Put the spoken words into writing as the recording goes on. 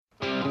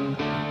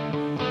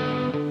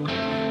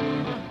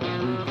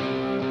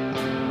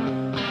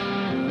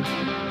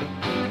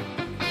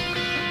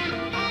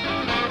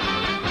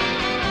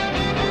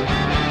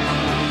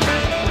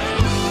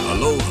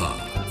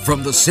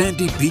From the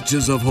sandy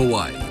beaches of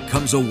Hawaii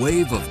comes a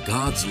wave of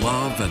God's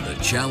love and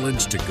the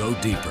challenge to go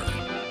deeper.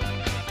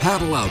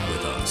 Paddle out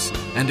with us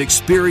and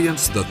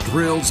experience the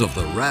thrills of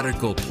the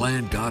radical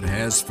plan God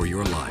has for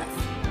your life.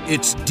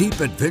 It's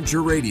Deep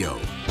Adventure Radio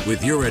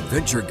with your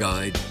adventure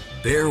guide,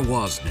 Bear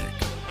Wozniak.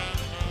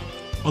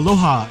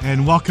 Aloha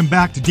and welcome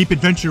back to Deep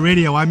Adventure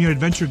Radio. I'm your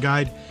adventure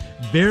guide,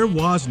 Bear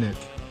Wozniak.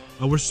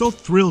 We're so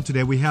thrilled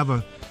today. We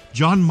have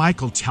John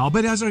Michael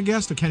Talbot as our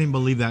guest. I can't even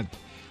believe that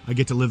I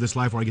get to live this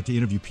life where I get to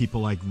interview people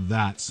like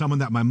that. Someone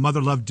that my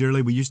mother loved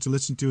dearly. We used to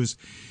listen to his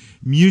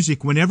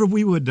music. Whenever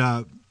we would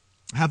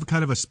have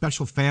kind of a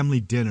special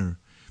family dinner,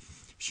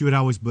 she would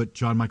always put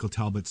John Michael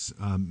Talbot's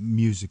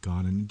music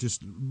on, and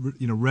just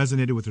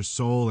resonated with her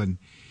soul and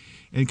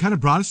kind of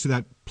brought us to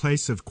that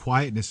place of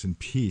quietness and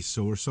peace.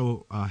 So we're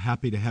so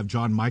happy to have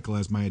John Michael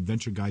as my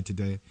adventure guide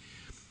today.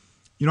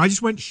 I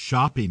just went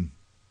shopping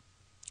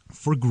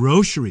for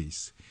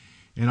groceries,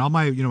 and all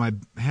my,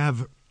 I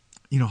have,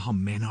 how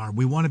men are.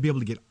 We want to be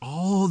able to get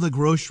all the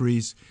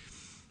groceries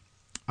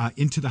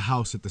into the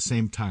house at the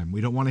same time.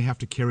 We don't want to have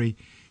to carry,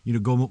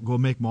 go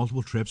make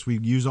multiple trips. We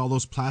use all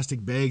those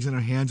plastic bags, and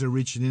our hands are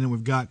reaching in, and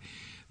we've got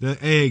the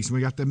eggs, and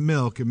we got the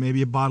milk, and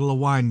maybe a bottle of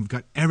wine. We've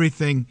got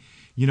everything,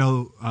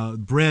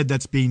 bread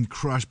that's being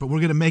crushed, but we're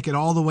going to make it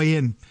all the way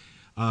in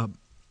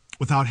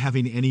without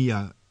having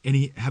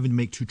having to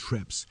make two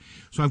trips.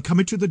 So I'm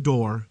coming to the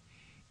door,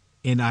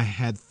 and I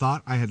had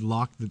thought I had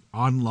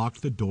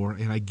unlocked the door,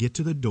 and I get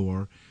to the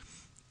door,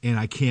 and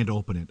I can't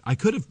open it. I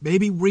could have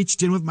maybe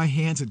reached in with my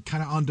hands and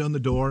kind of undone the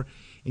door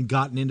and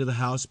gotten into the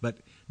house, but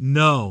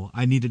no,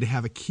 I needed to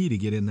have a key to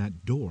get in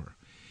that door.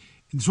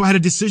 And so I had a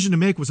decision to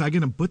make. Was I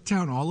going to put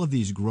down all of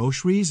these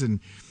groceries,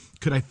 and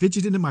could I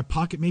fidget into my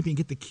pocket maybe and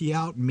get the key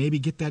out and maybe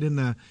get it in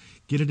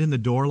the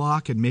door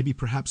lock, and maybe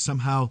perhaps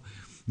somehow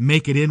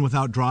make it in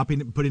without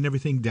putting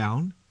everything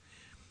down?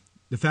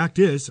 The fact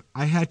is,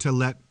 I had to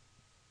let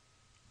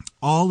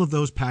all of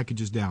those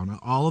packages down.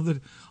 All of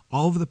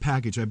the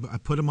package, I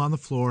put them on the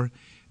floor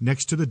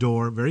next to the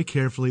door very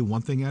carefully,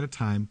 one thing at a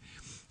time,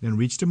 then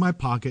reached in my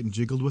pocket and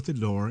jiggled with the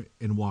door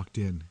and walked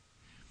in.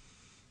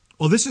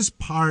 Well, this is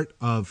part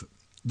of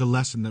the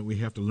lesson that we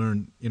have to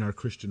learn in our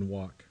Christian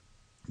walk.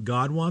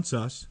 God wants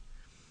us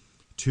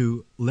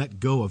to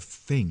let go of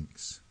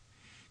things.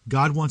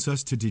 God wants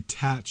us to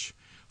detach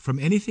from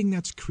anything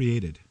that's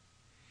created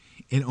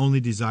and only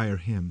desire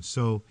Him.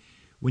 So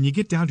when you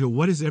get down to it,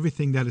 what is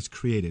everything that is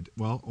created?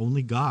 Well,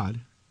 only God,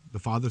 the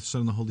Father, the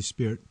Son, and the Holy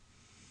Spirit,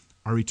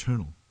 are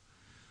eternal.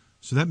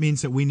 So that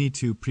means that we need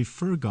to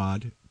prefer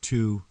God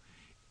to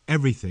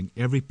everything,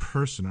 every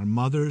person, our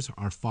mothers,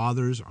 our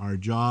fathers, our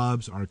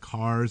jobs, our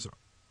cars,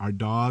 our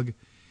dog.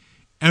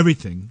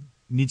 Everything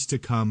needs to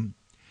come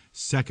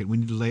second. We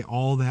need to lay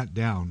all that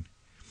down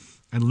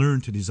and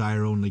learn to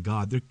desire only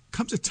God. There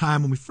comes a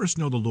time when we first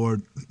know the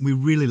Lord, we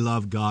really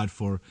love God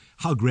for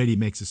how great He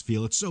makes us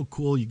feel. It's so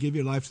cool. You give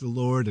your life to the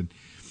Lord, and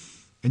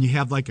you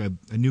have like a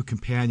new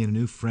companion, a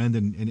new friend,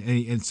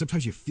 and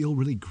sometimes you feel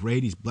really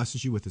great. He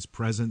blesses you with His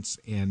presence,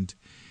 and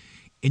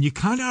you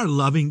kind of are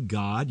loving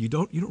God. You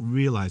don't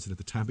realize it at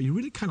the time, but you're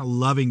really kind of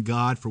loving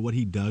God for what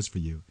He does for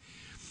you.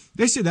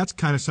 They say that's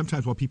kind of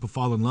sometimes why people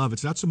fall in love.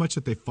 It's not so much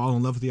that they fall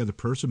in love with the other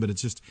person, but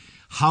it's just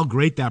how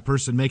great that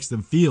person makes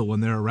them feel when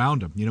they're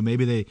around them.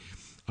 Maybe they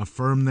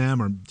affirm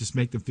them or just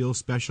make them feel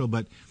special,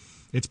 but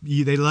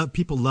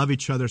people love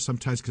each other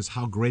sometimes because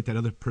how great that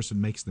other person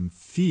makes them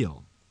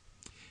feel.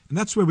 And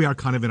that's where we are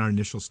kind of in our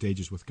initial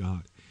stages with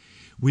God.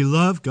 We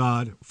love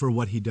God for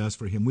what He does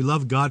for Him. We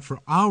love God for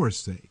our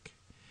sake.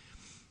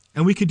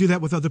 And we can do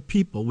that with other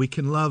people. We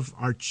can love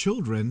our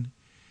children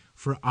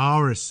for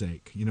our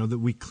sake, that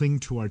we cling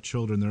to our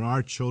children. They're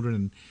our children,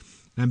 and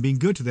I'm being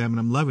good to them, and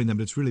I'm loving them,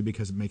 but it's really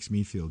because it makes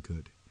me feel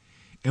good.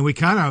 And we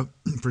kind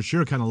of, for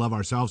sure, kind of love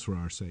ourselves for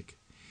our sake.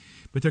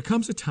 But there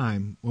comes a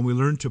time when we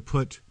learn to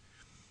put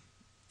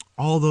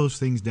all those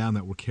things down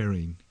that we're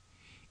carrying,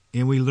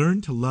 and we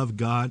learn to love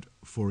God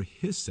for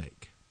His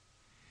sake,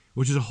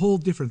 which is a whole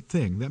different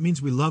thing. That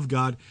means we love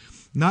God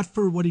not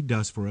for what He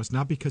does for us,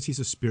 not because He's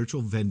a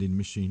spiritual vending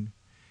machine,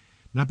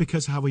 not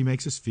because of how He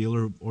makes us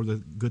feel or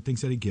the good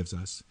things that He gives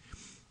us,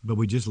 but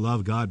we just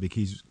love God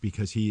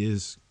because He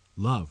is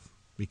love,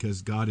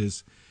 because God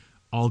is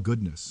all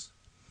goodness.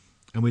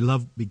 And we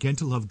begin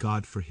to love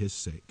God for His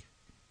sake.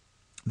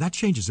 That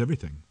changes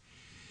everything.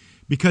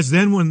 Because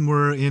then when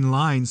we're in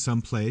line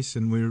someplace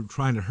and we're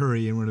trying to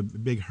hurry and we're in a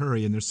big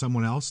hurry and there's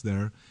someone else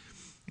there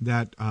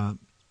that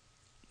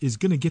is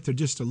going to get there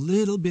just a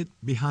little bit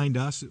behind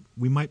us,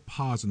 we might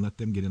pause and let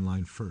them get in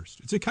line first.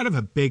 It's a kind of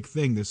a big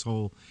thing, this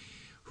whole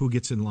who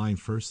gets in line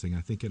first thing,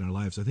 I think, in our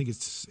lives. I think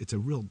it's a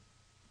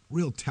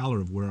real teller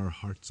of where our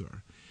hearts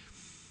are.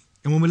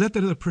 And when we let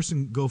that other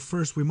person go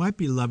first, we might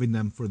be loving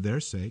them for their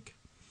sake,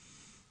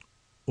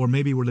 or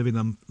maybe we're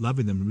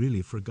loving them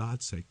really for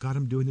God's sake. God,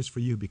 I'm doing this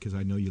for you because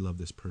I know you love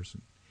this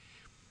person.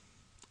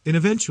 And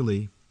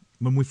eventually,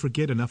 when we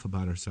forget enough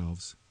about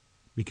ourselves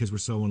because we're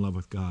so in love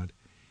with God,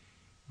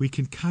 we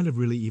can kind of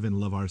really even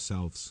love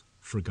ourselves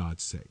for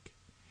God's sake.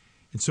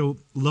 And so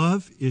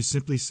love is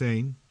simply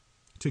saying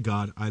to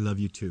God, I love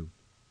you too.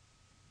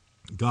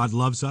 God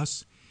loves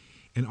us,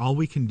 and all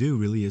we can do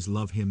really is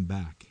love him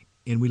back.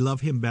 And we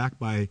love him back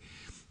by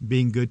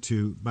being good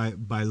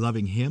by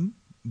loving him,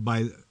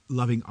 by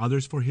loving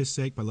others for his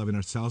sake, by loving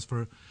ourselves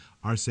for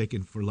our sake,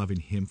 and for loving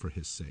him for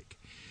his sake.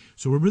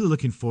 So we're really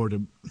looking forward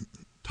to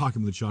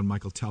talking with John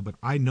Michael Talbot.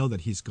 I know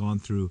that he's gone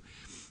through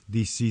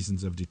these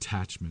seasons of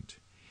detachment,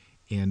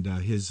 and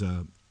his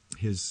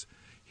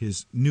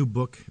new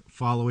book,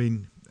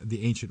 Following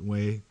the Ancient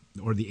Way,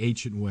 or The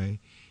Ancient Way,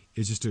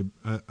 is just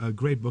a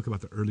great book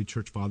about the early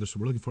church fathers. So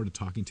we're looking forward to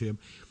talking to him.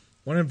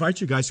 I want to invite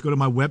you guys to go to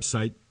my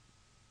website,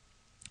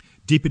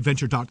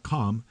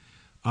 deepadventure.com.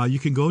 You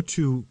can go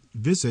to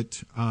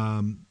visit.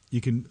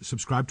 You can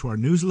subscribe to our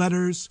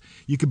newsletters.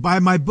 You can buy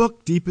my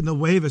book, Deep in the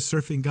Wave, A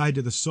Surfing Guide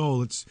to the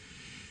Soul. It's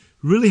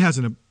really has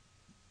a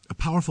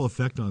powerful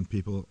effect on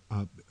people.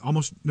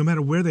 Almost no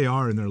matter where they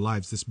are in their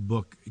lives, this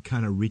book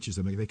kind of reaches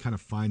them. They kind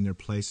of find their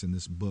place in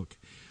this book.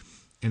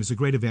 And it's a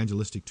great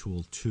evangelistic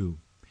tool, too.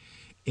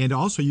 And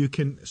also, you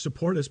can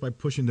support us by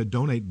pushing the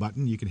donate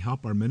button. You can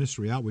help our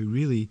ministry out. We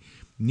really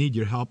need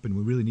your help, and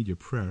we really need your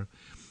prayer.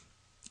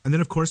 And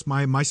then, of course,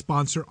 my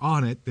sponsor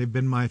on it. They've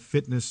been my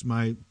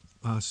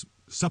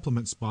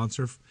supplement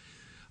sponsor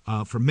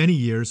for many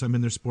years. I'm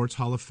in their Sports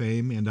Hall of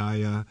Fame, and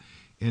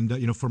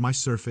for my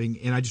surfing,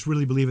 and I just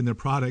really believe in their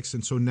products.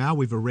 And so now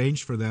we've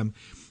arranged for them.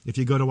 If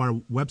you go to our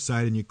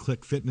website and you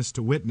click Fitness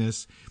to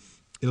Witness,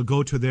 it'll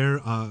go to their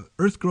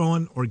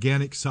earth-grown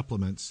organic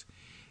supplements.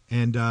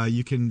 And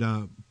you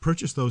can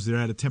purchase those there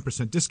at a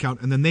 10%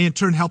 discount. And then they, in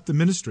turn, help the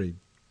ministry.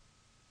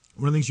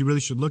 One of the things you really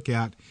should look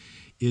at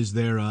is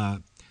their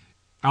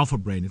Alpha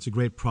Brain. It's a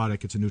great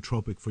product. It's a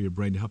nootropic for your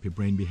brain to help your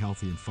brain be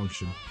healthy and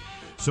function.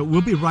 So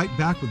we'll be right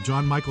back with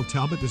John Michael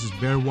Talbot. This is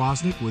Bear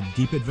Wozniak with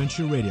Deep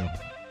Adventure Radio.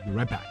 Be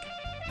right back.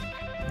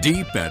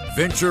 Deep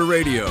Adventure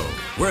Radio,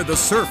 where the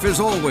surf is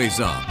always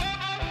up.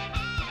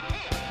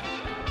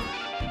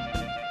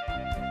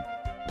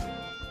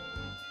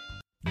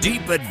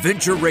 Deep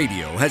Adventure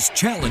Radio has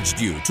challenged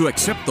you to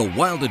accept the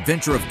wild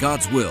adventure of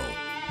God's will.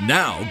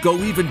 Now go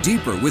even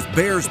deeper with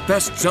Bear's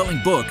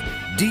best-selling book,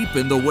 Deep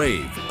in the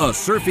Wave, A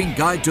Surfing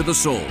Guide to the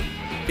Soul.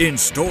 In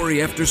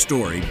story after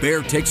story,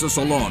 Bear takes us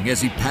along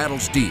as he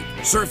paddles deep,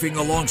 surfing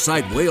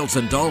alongside whales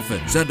and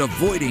dolphins and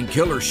avoiding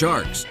killer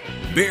sharks.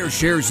 Bear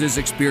shares his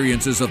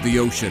experiences of the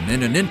ocean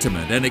in an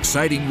intimate and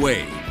exciting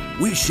way.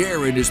 We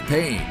share in his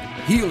pain,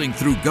 healing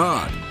through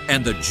God,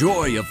 and the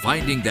joy of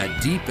finding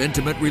that deep,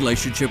 intimate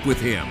relationship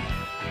with him.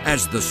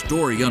 As the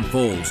story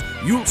unfolds,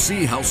 you'll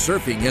see how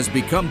surfing has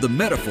become the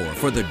metaphor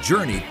for the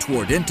journey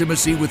toward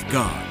intimacy with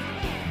God.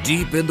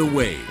 Deep in the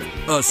Wave,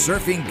 A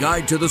Surfing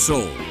Guide to the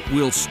Soul,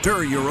 will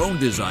stir your own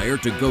desire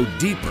to go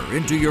deeper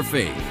into your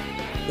faith.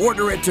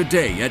 Order it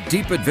today at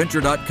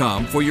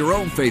deepadventure.com for your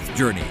own faith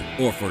journey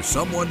or for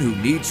someone who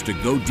needs to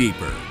go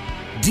deeper.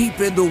 Deep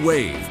in the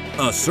Wave,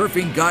 A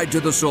Surfing Guide to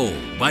the Soul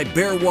by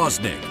Bear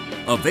Wozniak.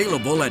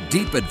 Available at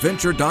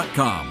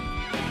deepadventure.com.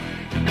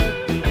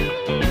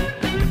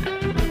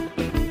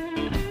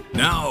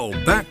 Now,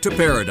 back to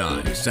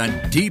paradise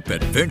and Deep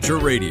Adventure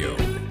Radio.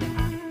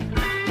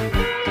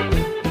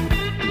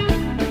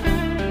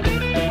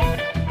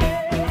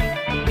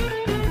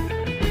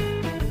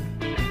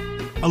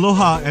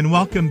 Aloha and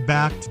welcome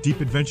back to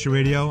Deep Adventure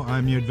Radio.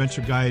 I'm your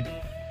adventure guide,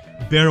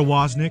 Bear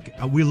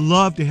Wozniak. We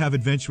love to have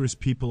adventurous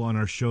people on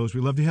our shows.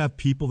 We love to have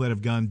people that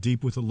have gone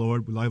deep with the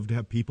Lord. We love to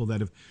have people that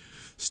have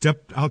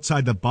stepped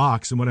outside the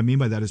box. And what I mean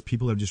by that is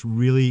people that just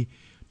really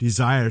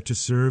desire to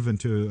serve and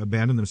to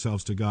abandon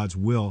themselves to God's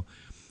will.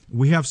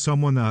 We have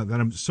someone that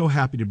I'm so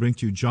happy to bring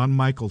to you, John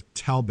Michael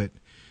Talbot,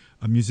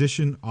 a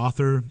musician,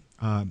 author.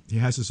 He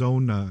has his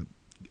own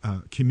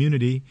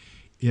community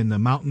in the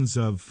mountains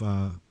of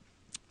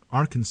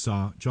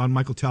Arkansas. John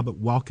Michael Talbot,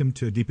 welcome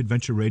to Deep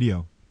Adventure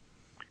Radio.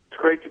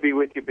 It's great to be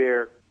with you,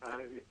 Bear.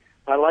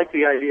 I like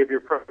the idea of your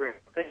program,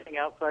 thinking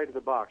outside of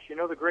the box. You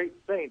know, the great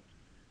saints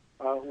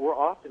were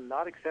often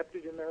not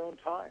accepted in their own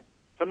time.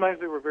 Sometimes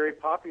they were very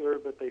popular,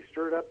 but they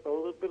stirred up a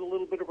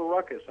little bit of a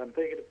ruckus. I'm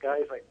thinking of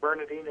guys like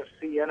Bernardine of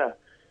Siena,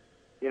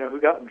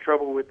 who got in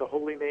trouble with the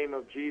holy name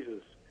of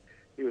Jesus.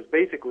 He was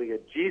basically a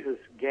Jesus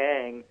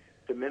gang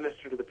to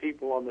minister to the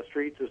people on the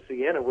streets of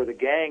Siena, where the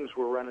gangs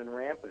were running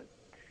rampant.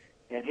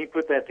 And he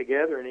put that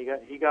together, and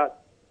he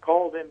got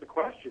called into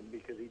question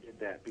because he did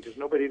that, because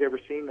nobody had ever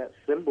seen that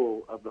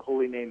symbol of the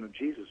holy name of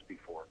Jesus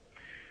before.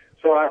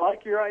 So I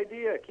like your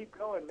idea. Keep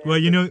going, man. Well,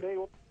 you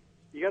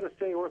got to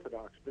stay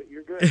orthodox, but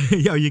you're good.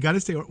 Yeah, you got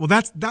to stay. Well,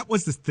 that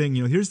was the thing.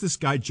 Here's this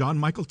guy, John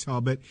Michael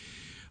Talbot,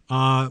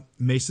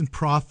 Mason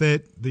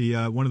Prophet,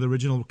 the one of the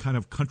original kind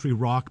of country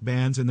rock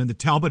bands, and then the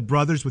Talbot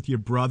Brothers with your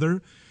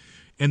brother,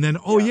 and then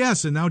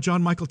yes, and now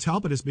John Michael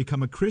Talbot has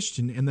become a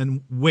Christian, and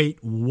then wait,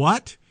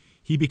 what?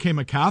 He became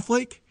a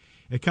Catholic?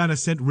 It kind of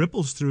sent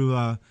ripples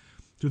through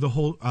the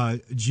whole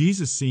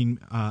Jesus scene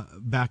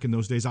back in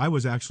those days. I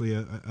was actually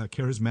a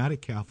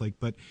charismatic Catholic,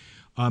 but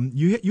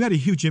you had a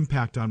huge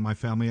impact on my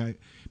family. I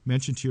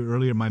mentioned to you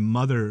earlier, my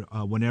mother,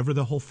 whenever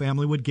the whole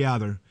family would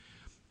gather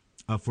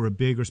for a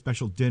big or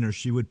special dinner,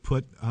 she would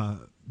put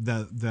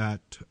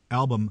that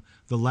album,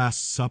 The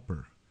Last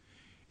Supper,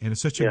 and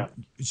it's Yeah.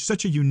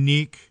 such a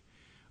unique,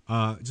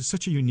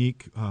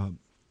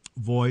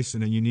 voice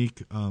and a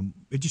unique.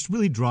 It just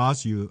really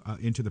draws you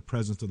into the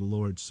presence of the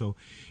Lord. So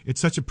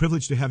it's such a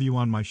privilege to have you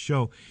on my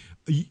show.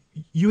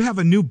 You have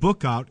a new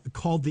book out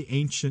called The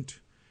Ancient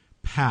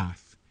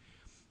Path,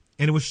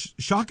 and it was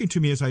shocking to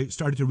me as I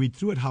started to read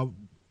through it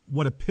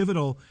what a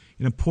pivotal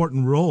and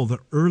important role the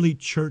early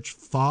church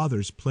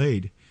fathers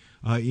played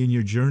in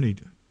your journey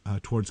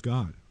towards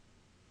God.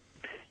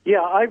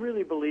 Yeah, I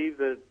really believe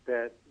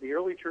that the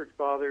early church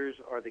fathers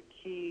are the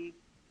key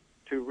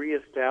to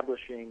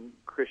reestablishing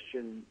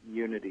Christian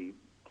unity.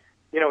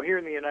 You know, here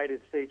in the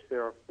United States,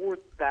 there are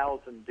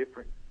 4,000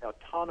 different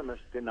autonomous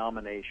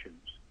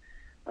denominations.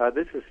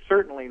 This is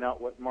certainly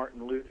not what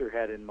Martin Luther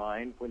had in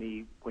mind when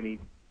he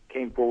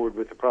came forward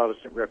with the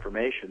Protestant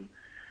Reformation.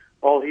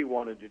 All he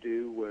wanted to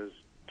do was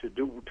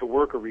to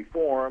work a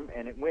reform,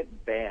 and it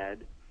went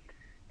bad,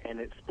 and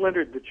it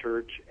splintered the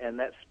church, and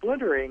that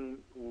splintering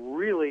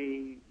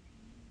really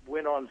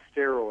went on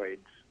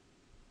steroids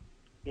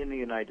in the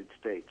United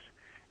States,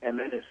 and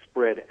then it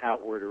spread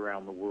outward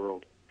around the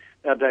world.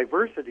 Now,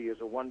 diversity is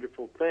a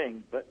wonderful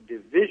thing, but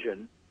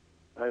division,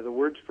 the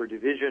words for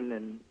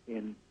division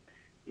in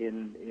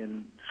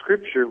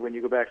Scripture, when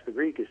you go back to the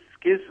Greek, is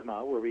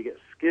schisma, where we get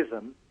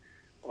schism,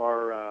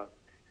 or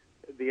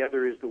the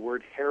other is the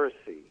word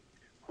heresy,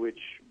 which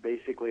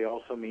basically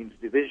also means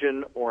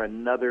division or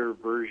another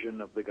version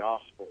of the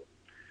gospel.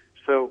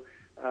 So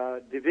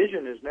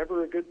division is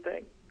never a good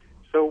thing.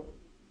 So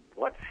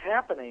what's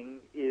happening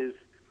is,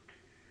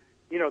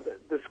 you know,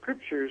 the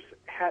Scriptures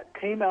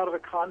came out of a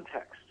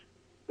context.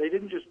 They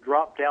didn't just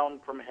drop down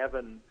from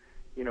heaven,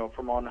 you know,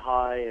 from on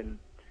high, and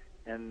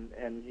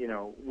you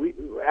know,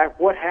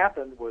 what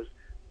happened was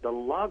the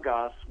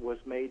Logos was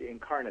made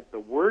incarnate. The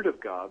Word of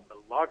God, the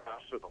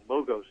Logos, or the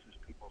Logos, as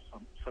people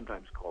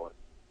sometimes call it,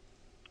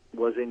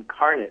 was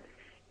incarnate,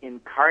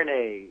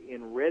 incarne,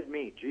 in red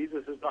meat.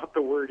 Jesus is not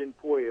the word in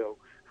pollo.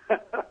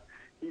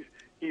 He's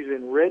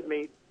in red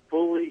meat,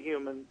 fully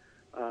human,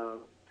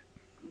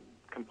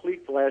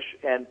 complete flesh,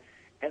 and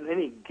then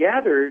he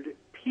gathered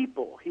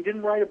people. He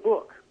didn't write a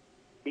book.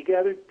 He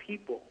gathered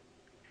people,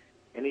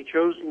 and he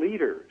chose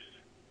leaders,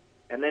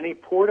 and then he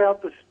poured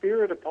out the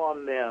Spirit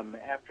upon them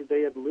after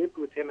they had lived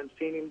with him and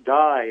seen him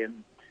die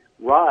and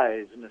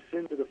rise and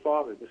ascend to the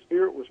Father. The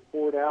Spirit was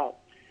poured out,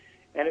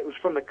 and it was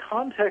from the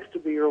context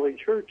of the early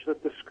church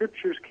that the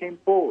Scriptures came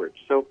forward.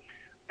 So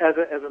as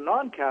a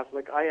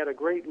non-Catholic, I had a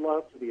great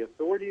love for the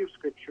authority of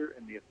Scripture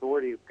and the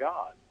authority of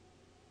God.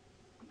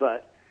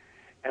 But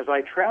as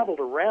I traveled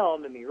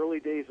around in the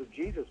early days of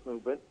Jesus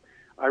movement,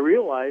 I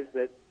realized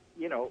that,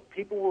 you know,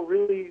 people were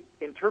really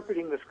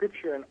interpreting the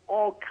Scripture in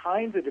all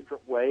kinds of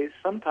different ways,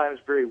 sometimes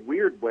very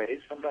weird ways,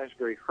 sometimes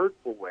very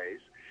hurtful ways.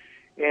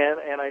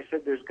 And I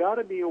said, there's got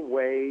to be a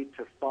way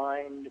to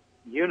find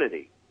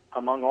unity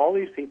among all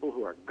these people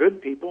who are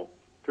good people.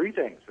 Three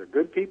things. They're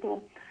good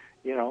people,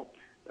 you know,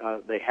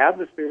 they have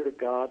the Spirit of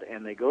God,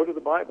 and they go to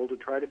the Bible to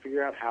try to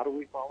figure out how do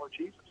we follow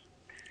Jesus.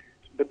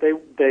 But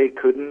they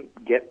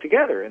couldn't get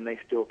together, and they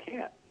still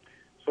can't.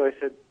 So I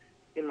said,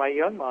 in my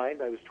young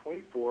mind, I was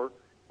 24,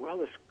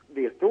 well,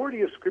 the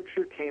authority of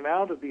Scripture came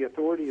out of the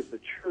authority of the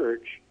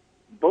church,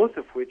 both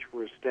of which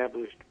were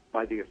established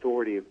by the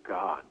authority of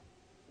God.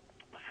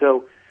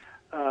 So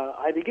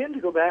I began to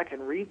go back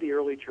and read the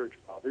early church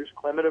fathers,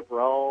 Clement of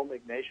Rome,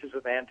 Ignatius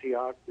of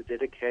Antioch, the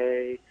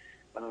Didache,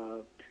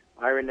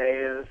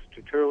 Irenaeus,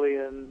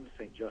 Tertullian,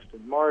 St.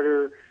 Justin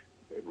Martyr.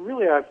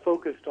 Really, I've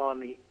focused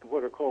on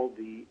what are called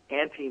the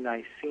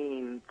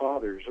ante-Nicene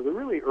fathers, or the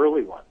really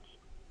early ones.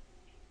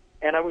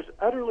 And I was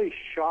utterly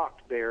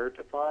shocked there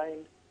to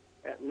find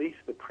at least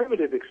the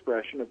primitive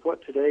expression of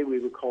what today we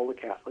would call the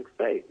Catholic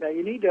faith. Now,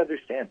 you need to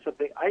understand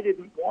something. I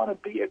didn't want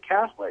to be a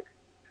Catholic.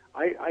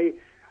 I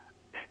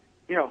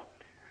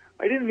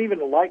didn't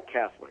even like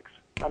Catholics.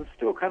 I'm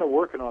still kind of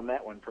working on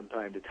that one from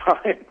time to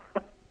time.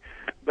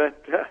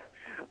 But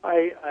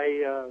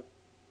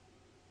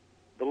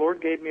the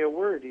Lord gave me a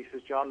word. He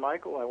says, John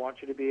Michael, I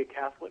want you to be a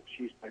Catholic.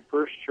 She's my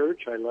first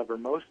church. I love her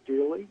most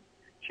dearly.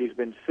 She's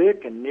been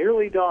sick and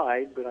nearly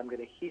died, but I'm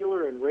going to heal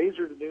her and raise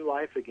her to new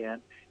life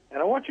again,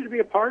 and I want you to be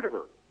a part of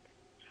her.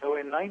 So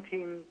in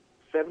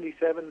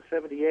 1977,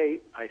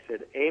 78, I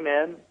said,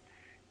 amen.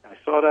 I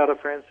sought out a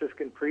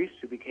Franciscan priest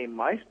who became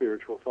my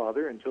spiritual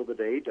father until the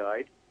day he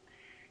died,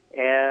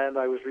 and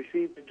I was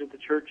received into the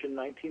church in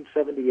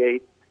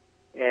 1978,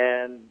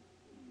 and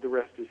the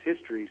rest is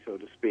history, so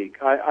to speak.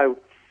 I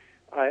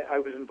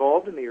was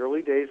involved in the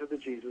early days of the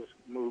Jesus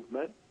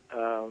movement.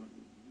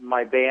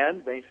 My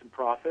band, Mason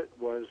Prophet,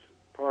 was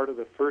part of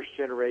the first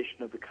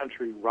generation of the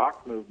country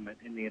rock movement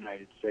in the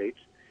United States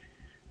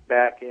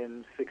back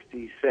in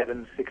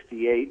 67,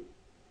 68.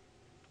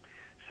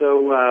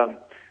 So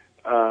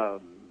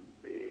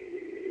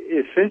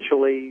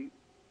essentially,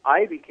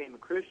 I became a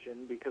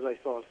Christian because I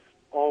saw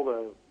all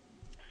the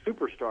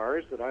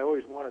superstars that I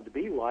always wanted to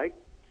be like,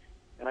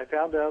 and I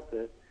found out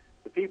that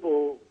the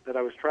people that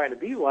I was trying to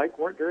be like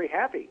weren't very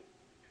happy.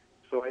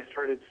 So I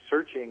started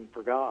searching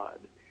for God.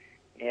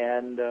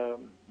 And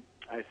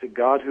I said,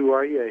 God, who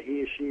are you? A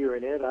he, a she, or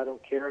an it? I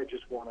don't care. I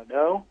just want to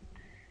know.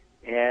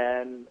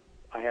 And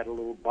I had a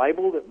little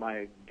Bible that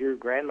my dear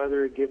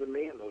grandmother had given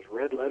me, and those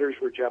red letters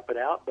were jumping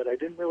out, but I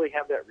didn't really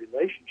have that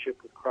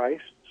relationship with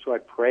Christ. So I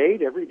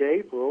prayed every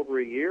day for over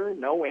a year,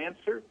 no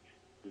answer,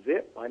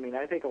 zip. I mean,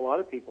 I think a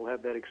lot of people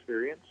have that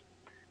experience,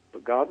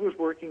 but God was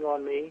working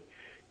on me.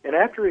 And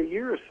after a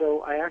year or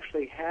so, I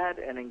actually had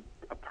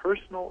a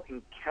personal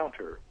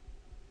encounter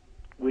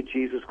with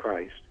Jesus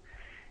Christ.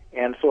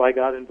 And so I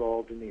got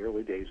involved in the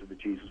early days of the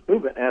Jesus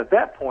movement. And at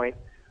that point,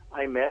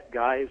 I met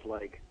guys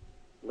like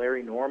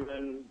Larry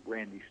Norman,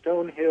 Randy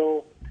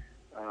Stonehill,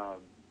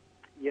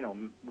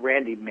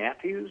 Randy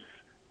Matthews,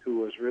 who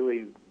was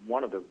really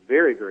one of the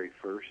very, very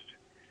first.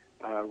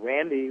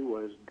 Randy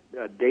was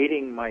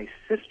dating my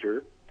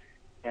sister,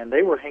 and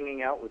they were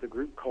hanging out with a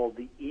group called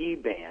the E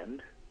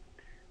Band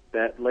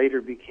that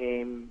later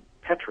became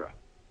Petra.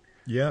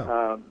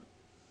 Yeah.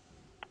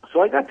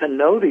 So I got to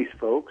know these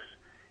folks,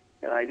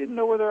 and I didn't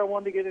know whether I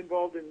wanted to get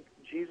involved in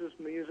Jesus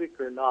music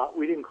or not.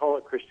 We didn't call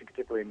it Christian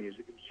contemporary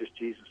music. It was just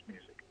Jesus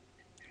music.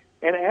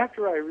 And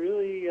after I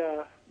really,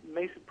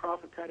 Mesa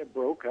Prophet kind of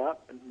broke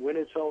up and went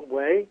its own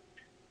way,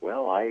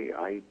 well, I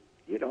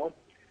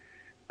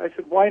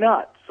said, why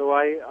not? So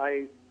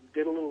I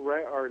did a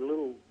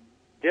little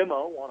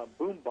demo on a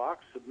boombox,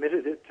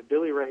 submitted it to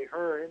Billy Ray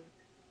Hearn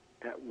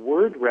at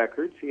Word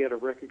Records. He had a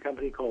record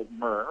company called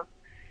Myrrh,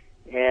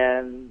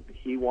 and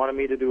he wanted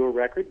me to do a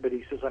record, but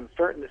he says, I'm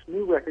starting this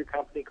new record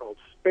company called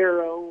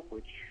Sparrow,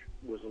 which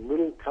was a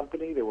little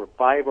company. There were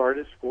 5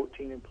 artists,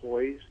 14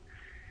 employees,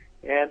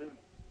 and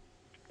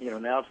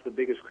now it's the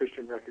biggest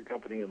Christian record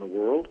company in the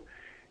world.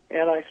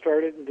 And I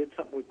started and did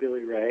something with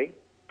Billy Ray.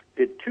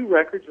 Did 2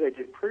 records. They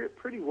did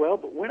pretty well.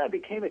 But when I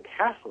became a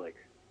Catholic,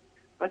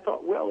 I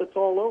thought, well, it's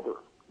all over.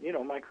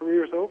 My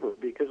career's over,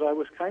 because I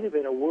was kind of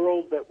in a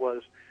world that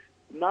was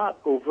not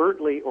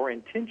overtly or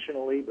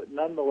intentionally, but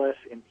nonetheless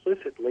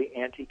implicitly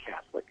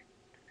anti-Catholic.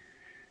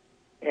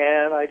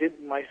 And I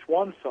did my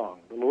swan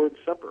song, The Lord's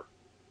Supper.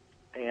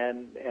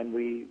 And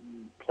we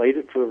played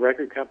it for the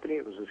record company.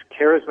 It was this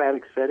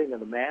charismatic setting of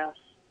the Mass.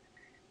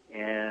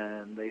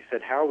 And they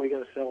said, how are we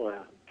going to sell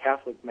a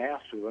Catholic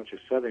Mass to a bunch of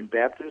Southern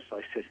Baptists?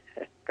 I said,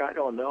 heck, I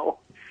don't know.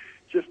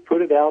 Just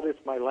put it out.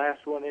 It's my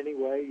last one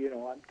anyway.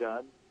 I'm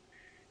done.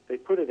 They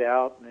put it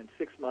out, and in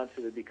 6 months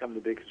it had become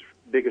the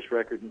biggest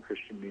record in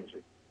Christian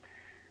music.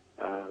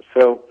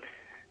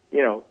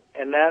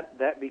 And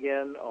that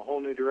began a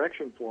whole new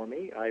direction for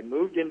me. I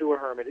moved into a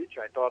hermitage.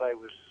 I thought I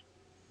was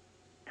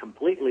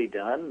completely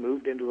done,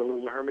 moved into a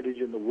little hermitage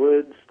in the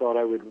woods, thought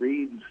I would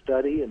read and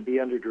study and be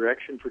under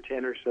direction for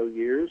 10 or so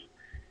years.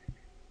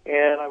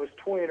 And I was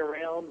toying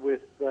around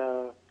with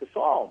the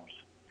Psalms.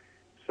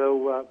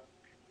 So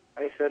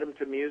I set them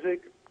to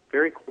music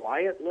very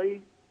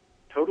quietly,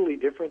 totally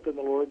different than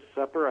the Lord's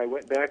Supper. I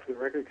went back to the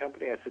record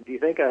company. I said, do you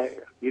think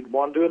you'd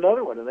want to do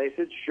another one? And they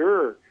said,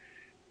 sure.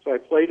 So I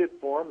played it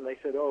for them, and they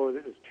said, oh,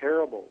 this is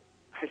terrible.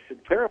 I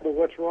said, terrible?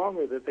 What's wrong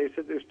with it? They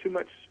said, there's too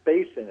much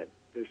space in it.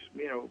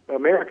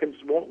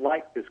 Americans won't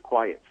like this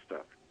quiet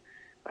stuff.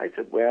 I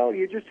said, well,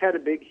 you just had a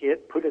big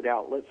hit. Put it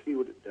out. Let's see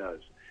what it does.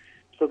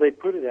 So they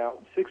put it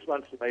out. 6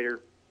 months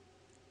later,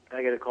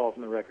 I got a call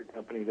from the record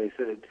company. They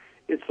said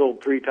it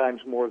sold 3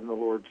 times more than the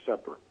Lord's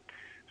Supper.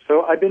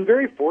 So I've been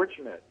very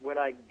fortunate. When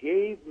I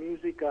gave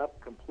music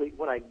up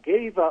when I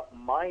gave up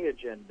my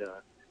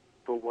agenda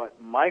for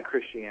what my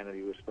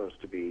Christianity was supposed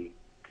to be,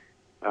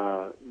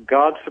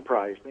 God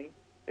surprised me.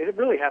 It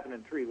really happened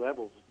in 3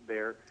 levels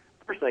there.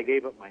 First, I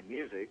gave up my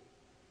music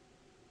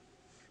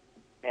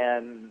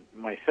and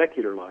my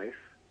secular life,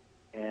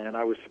 and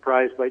I was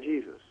surprised by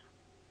Jesus.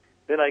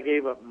 Then I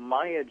gave up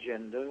my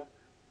agenda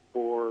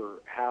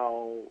for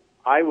how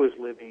I was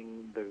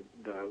living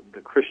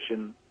the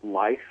Christian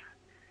life,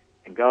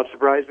 and God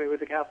surprised me with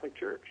the Catholic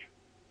Church.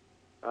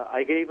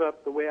 I gave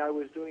up the way I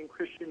was doing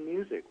Christian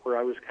music, where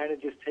I was kind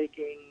of just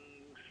taking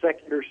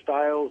secular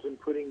styles and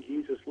putting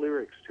Jesus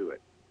lyrics to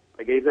it.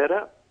 I gave that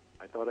up.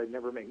 I thought I'd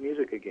never make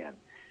music again.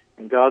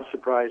 And God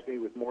surprised me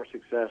with more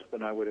success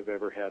than I would have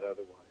ever had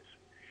otherwise.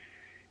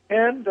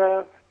 And,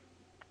 so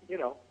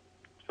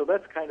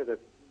that's kind of the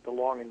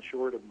long and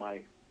short of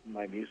my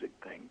music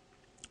thing.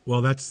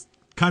 Well, that's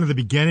kind of the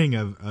beginning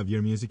of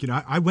your music.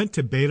 I went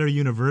to Baylor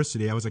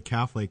University. I was a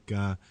Catholic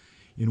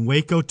in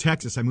Waco,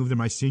 Texas. I moved there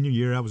my senior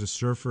year. I was a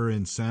surfer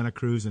in Santa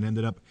Cruz and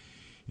ended up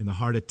in the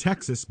heart of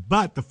Texas.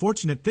 But the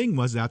fortunate thing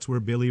was that's where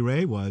Billy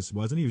Ray was,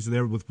 wasn't he? He was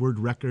there with Word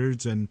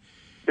Records and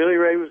Billy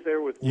Ray was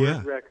there with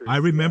Word Records. I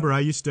remember.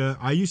 Yeah.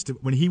 I used to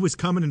when he was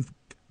coming in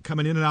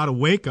and out of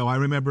Waco. I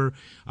remember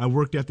I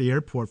worked at the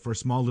airport for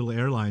small little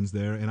airlines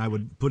there, and I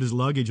would put his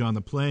luggage on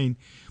the plane.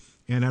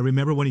 And I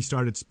remember when he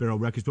started Sparrow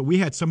Records. But we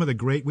had some of the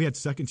great. We had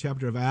Second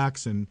Chapter of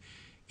Acts, and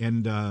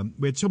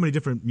we had so many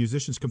different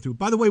musicians come through.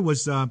 By the way,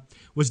 was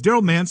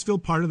Daryl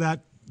Mansfield part of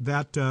that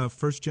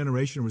first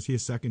generation, or was he a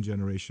second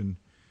generation?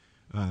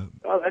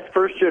 That's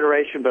first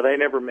generation, but I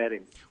never met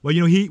him. Well,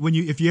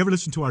 if you ever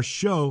listen to our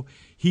show,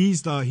 he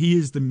is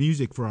the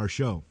music for our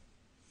show.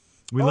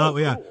 We cool.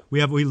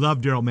 we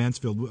love Daryl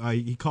Mansfield.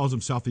 He calls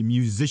himself a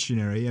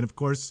musicianary, and of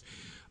course,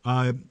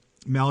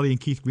 Melody and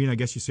Keith Green, I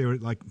guess you say, were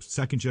like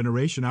second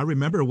generation. I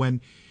remember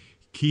when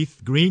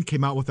Keith Green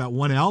came out with that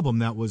one album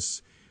that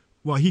was,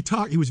 well, he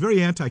was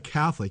very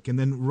anti-Catholic, and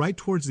then right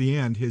towards the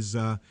end, his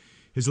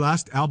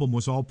last album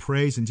was all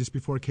praise, and just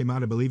before it came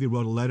out, I believe he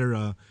wrote a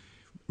letter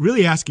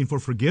really asking for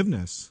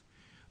forgiveness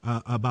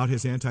about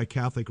his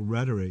anti-Catholic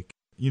rhetoric.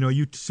 You know,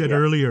 you said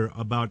earlier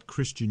about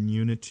Christian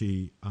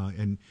unity,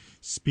 and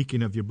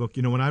speaking of your book,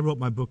 you know, when I wrote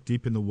my book,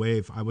 Deep in the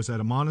Wave, I was at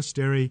a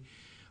monastery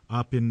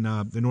up in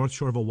the North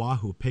Shore of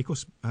Oahu.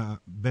 Pecos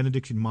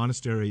Benedictine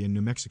Monastery in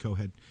New Mexico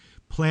had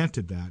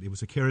planted that. It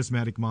was a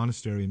charismatic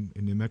monastery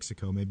in New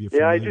Mexico. Maybe you're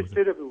familiar with it. I just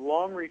did a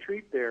long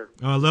retreat there.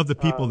 Oh, I love the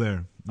people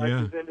there. Yeah.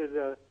 I presented,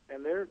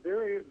 and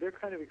they're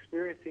kind of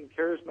experiencing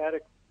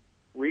charismatic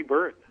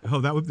rebirth. Oh,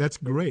 that's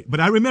great.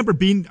 But I remember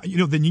being, oh,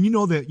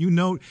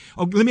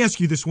 let me ask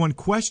you this one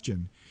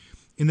question.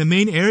 In the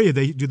main area,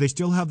 do they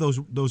still have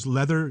those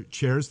leather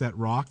chairs that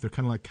rock? They're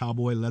kind of like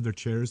cowboy leather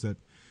chairs that.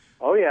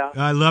 Oh, yeah.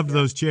 I loved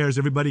those chairs.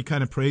 Everybody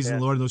kind of praising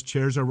the Lord, and those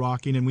chairs are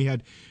rocking. And we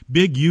had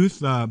big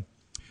youth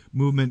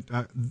movement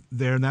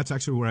there, and that's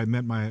actually where I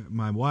met my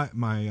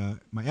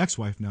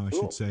ex-wife now, I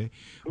should say.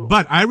 Cool.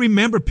 But I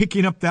remember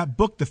picking up that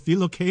book, The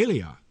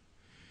Philokalia.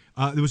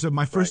 It was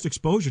my first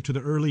exposure to the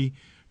early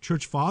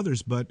church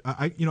fathers, but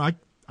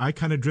I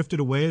kind of drifted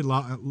away.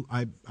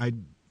 I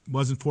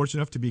wasn't fortunate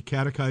enough to be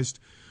catechized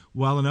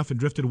well enough and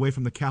drifted away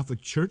from the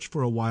Catholic Church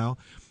for a while.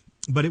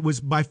 But it was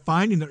by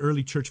finding the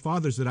early church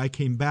fathers that I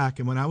came back.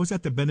 And when I was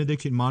at the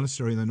Benedictine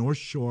Monastery in the North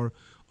Shore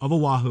of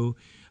Oahu,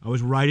 I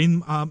was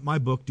writing my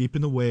book, Deep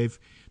in the Wave.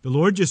 The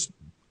Lord, just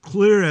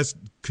clear as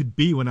could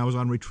be when I was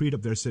on retreat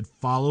up there, said,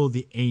 follow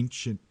the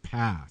ancient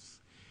path.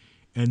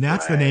 And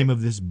that's the name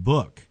of this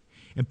book.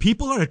 And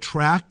people are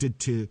attracted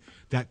to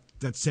that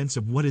sense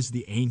of what is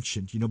the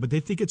ancient, but they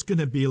think it's going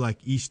to be like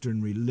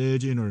Eastern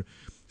religion or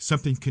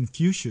something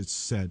Confucius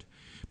said.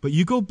 But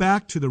you go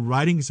back to the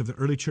writings of the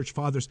early church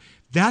fathers,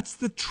 that's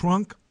the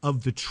trunk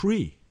of the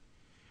tree.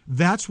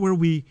 That's where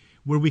we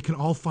can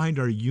all find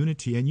our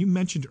unity. And you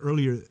mentioned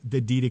earlier the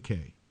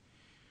Didache.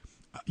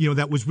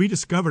 That was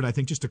rediscovered, I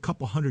think, just a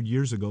couple hundred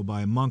years ago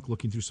by a monk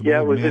looking through some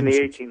old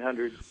manuscripts. In the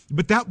 1800s.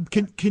 But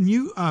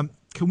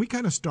can we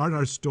kind of start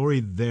our story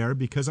there?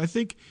 Because I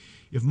think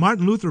if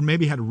Martin Luther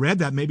maybe had read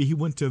that, maybe he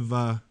wouldn't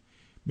have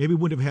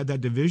had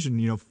that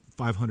division,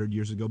 500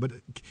 years ago. But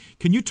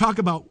can you talk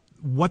about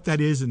what that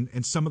is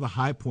and some of the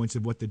high points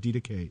of what the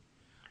Didache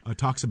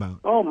talks about?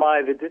 Oh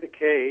my, the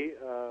Didache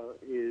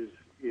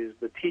is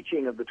the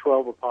teaching of the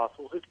 12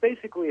 apostles. It's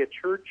basically a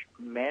church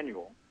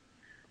manual.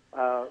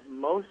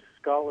 Most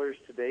scholars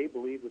today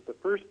believe that the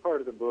first part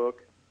of the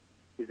book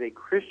is a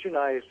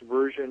Christianized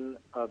version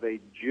of a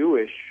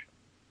Jewish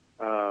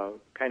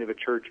kind of a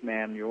church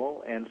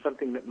manual, and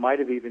something that might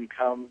have even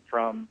come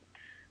from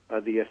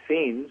the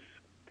Essenes.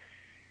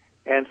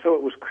 And so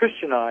it was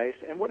Christianized,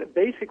 and what it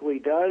basically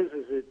does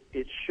is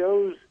it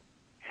shows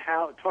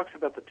how, it talks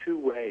about the two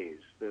ways,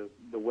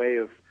 the way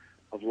of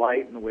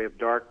light and the way of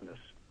darkness,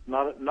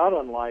 not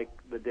unlike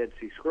the Dead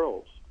Sea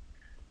Scrolls.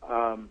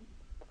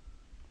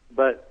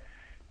 But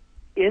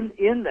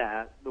in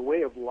that, the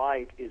way of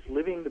light is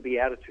living the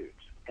Beatitudes,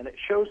 and it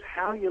shows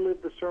how you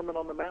live the Sermon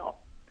on the Mount.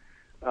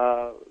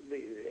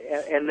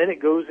 And then it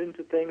goes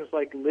into things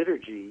like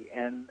liturgy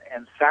and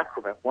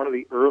sacrament. One of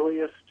the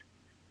earliest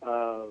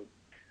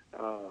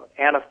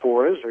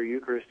anaphoras or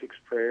Eucharistic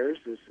prayers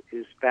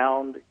is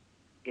found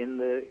in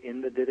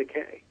the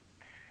Didache.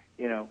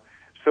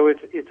 So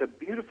it's a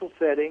beautiful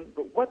setting.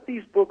 But what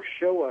these books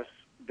show us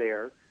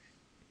there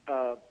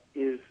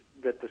is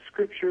that the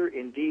Scripture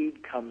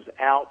indeed comes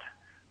out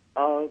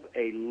of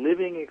a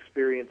living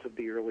experience of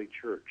the early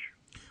church.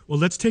 Well,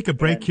 let's take a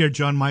break here,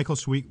 John Michael.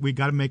 So we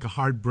got to make a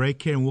hard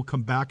break here, and we'll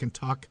come back and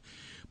talk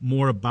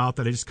more about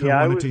that. I just kind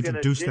of wanted to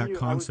introduce that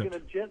concept. I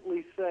was going to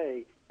gently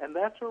say, and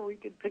that's where we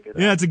can pick it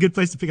up. Yeah, it's a good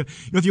place to pick it up.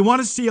 If you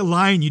want to see a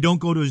lion, you don't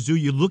go to a zoo.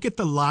 You look at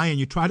the lion.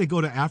 You try to go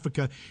to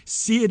Africa,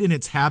 see it in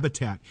its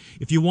habitat.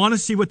 If you want to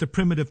see what the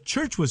primitive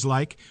church was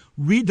like,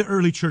 read the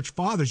early church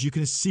fathers. You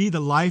can see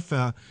the life,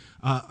 the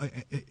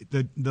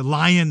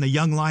lion, the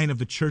young lion of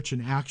the church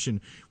in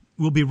action.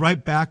 We'll be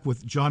right back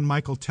with John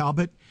Michael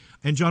Talbot.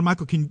 And John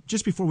Michael,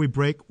 just before we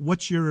break,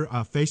 what's your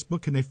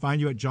Facebook? Can they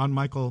find you at John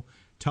Michael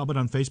Talbot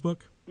on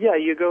Facebook? Yeah,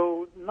 you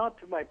go not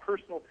to my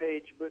personal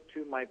page, but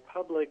to my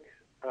public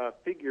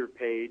figure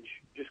page.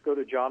 Just go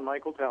to John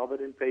Michael Talbot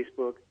in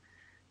Facebook.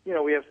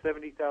 We have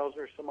 70,000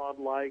 or some odd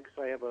likes.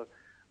 I have a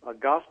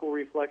gospel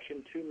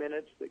reflection 2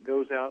 minutes that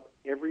goes out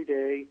every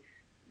day,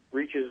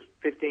 reaches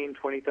 15,000,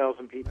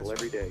 20,000 people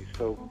every day.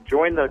 So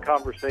join the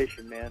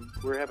conversation, man.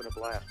 We're having a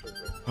blast over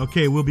there.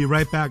 Okay, we'll be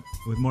right back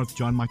with more with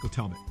John Michael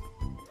Talbot.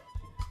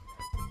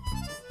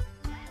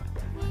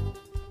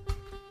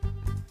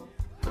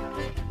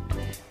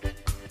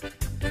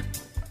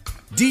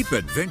 Deep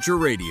Adventure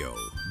Radio,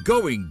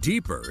 going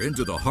deeper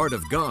into the heart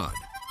of God.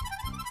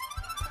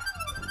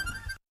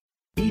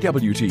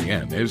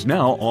 EWTN is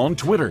now on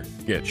Twitter.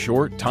 Get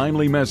short,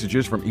 timely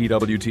messages from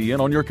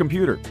EWTN on your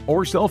computer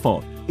or cell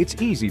phone.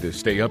 It's easy to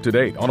stay up to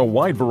date on a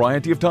wide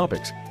variety of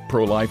topics.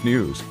 Pro-life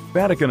news,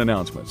 Vatican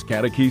announcements,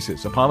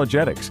 catechesis,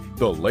 apologetics,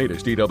 the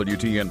latest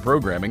EWTN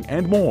programming,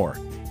 and more.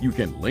 You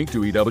can link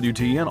to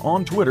EWTN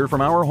on Twitter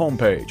from our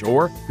homepage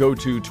or go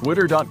to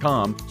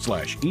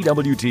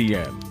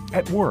twitter.com/EWTN.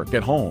 At work,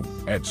 at home,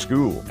 at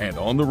school, and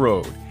on the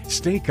road.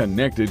 Stay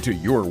connected to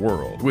your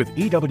world with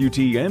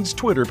EWTN's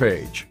Twitter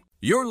page.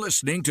 You're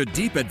listening to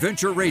Deep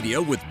Adventure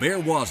Radio with Bear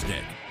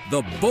Wozniak,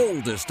 the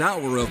boldest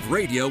hour of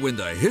radio in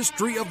the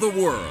history of the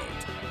world.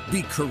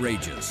 Be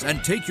courageous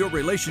and take your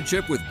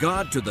relationship with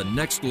God to the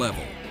next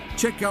level.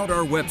 Check out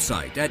our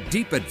website at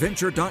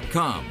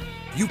deepadventure.com.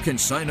 You can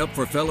sign up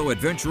for fellow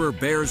adventurer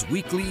Bear's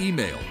weekly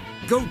email.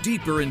 Go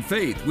deeper in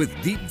faith with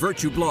Deep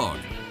Virtue blog.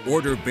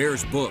 Order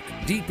Bear's book,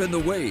 Deep in the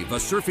Wave, A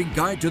Surfing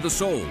Guide to the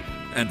Soul.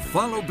 And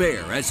follow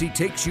Bear as he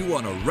takes you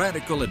on a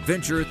radical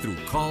adventure through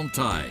calm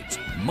tides,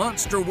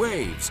 monster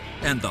waves,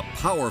 and the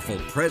powerful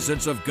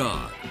presence of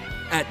God.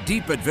 At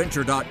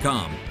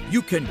deepadventure.com,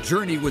 you can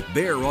journey with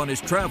Bear on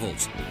his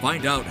travels,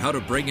 find out how to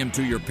bring him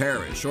to your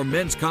parish or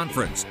men's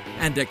conference,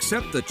 and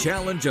accept the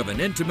challenge of an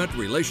intimate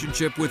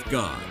relationship with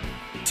God.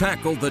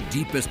 Tackle the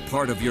deepest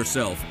part of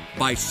yourself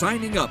by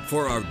signing up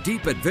for our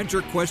Deep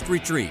Adventure Quest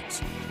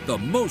retreats. The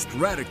most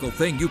radical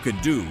thing you can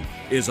do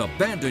is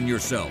abandon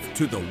yourself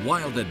to the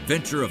wild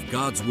adventure of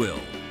God's will.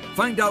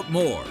 Find out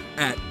more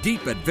at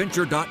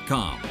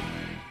deepadventure.com.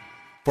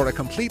 For a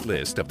complete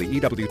list of the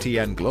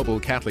EWTN Global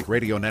Catholic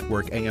Radio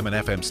Network AM and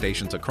FM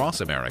stations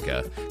across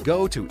America,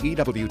 go to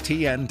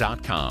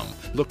EWTN.com.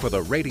 Look for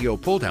the radio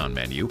pull-down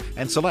menu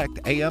and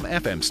select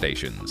AM/FM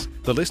stations.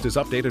 The list is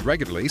updated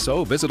regularly,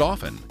 so visit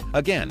often.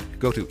 Again,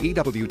 go to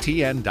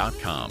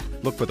EWTN.com.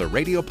 Look for the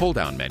radio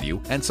pull-down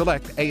menu and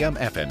select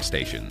AM/FM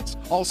stations.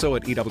 Also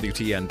at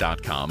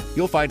EWTN.com,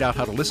 you'll find out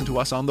how to listen to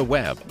us on the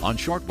web, on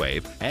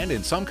shortwave, and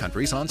in some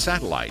countries on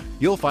satellite.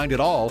 You'll find it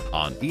all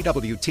on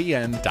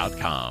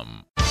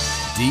EWTN.com.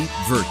 Deep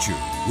Virtue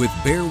with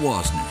Bear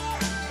Wozniak.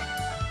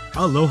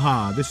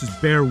 Aloha, this is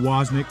Bear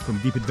Wozniak from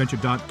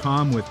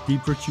deepadventure.com with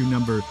Deep Virtue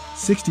number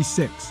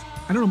 66.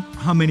 I don't know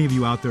how many of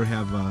you out there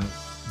have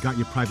got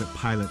your private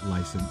pilot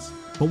license,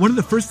 but one of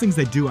the first things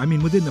they do,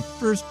 within the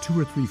first 2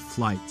 or 3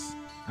 flights,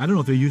 I don't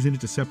know if they're using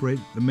it to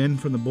separate the men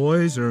from the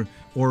boys or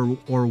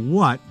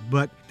what,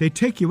 but they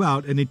take you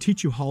out and they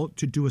teach you how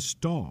to do a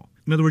stall.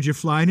 In other words, you're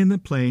flying in the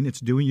plane,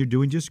 you're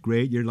doing just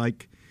great, you're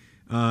like,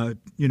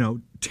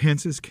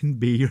 tense as can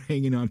be. You're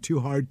hanging on too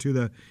hard to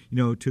the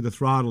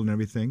throttle and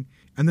everything.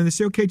 And then they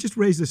say, okay, just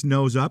raise this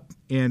nose up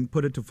and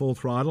put it to full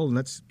throttle, and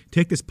let's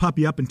take this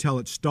puppy up until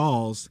it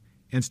stalls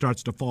and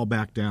starts to fall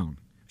back down.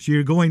 So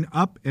you're going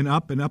up and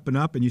up and up and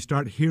up, and you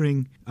start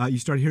hearing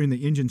the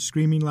engine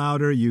screaming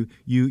louder. You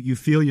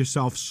feel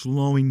yourself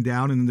slowing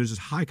down, and then there's this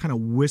high kind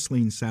of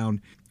whistling sound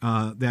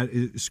that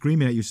is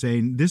screaming at you,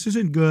 saying, "This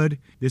isn't good.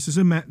 This is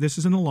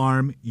an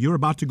alarm. You're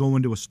about to go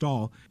into a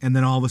stall." And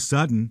then all of a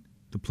sudden,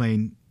 the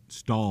plane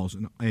stalls,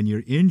 and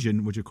your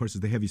engine, which of course is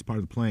the heaviest part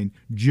of the plane,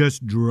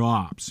 just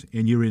drops,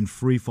 and you're in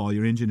free fall.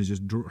 Your engine is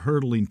just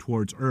hurtling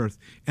towards Earth.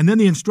 And then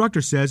the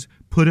instructor says,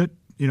 put it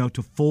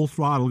to full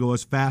throttle, go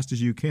as fast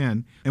as you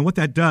can. And what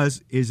that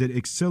does is it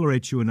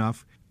accelerates you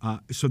enough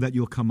so that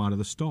you'll come out of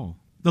the stall.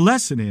 The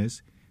lesson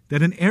is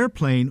that an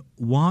airplane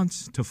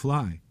wants to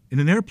fly, and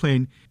an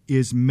airplane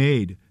is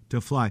made to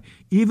fly.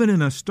 Even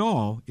in a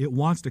stall, it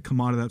wants to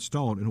come out of that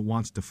stall, and it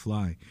wants to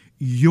fly.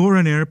 You're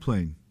an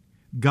airplane.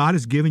 God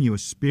has given you a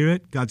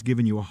spirit. God's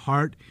given you a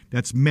heart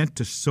that's meant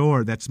to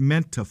soar, that's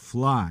meant to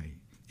fly.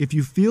 If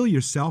you feel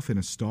yourself in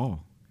a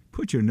stall,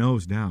 put your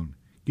nose down,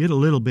 get a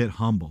little bit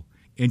humble,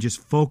 and just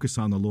focus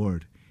on the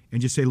Lord.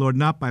 And just say, Lord,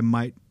 not by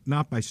might,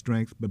 not by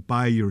strength, but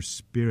by your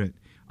Spirit.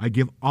 I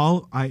give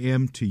all I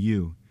am to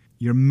you.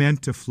 You're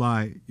meant to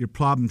fly. Your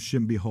problems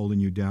shouldn't be holding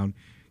you down.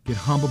 Get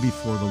humble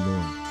before the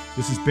Lord.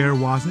 This is Bear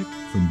Wozniak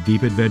from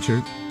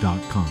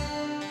deepadventure.com.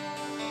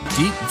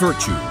 Deep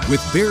Virtue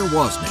with Bear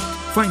Wozniak.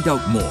 Find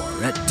out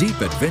more at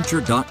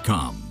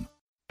deepadventure.com.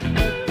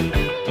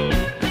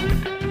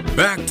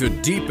 Back to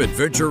Deep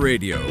Adventure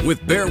Radio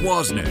with Bear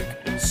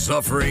Wozniak.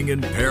 Suffering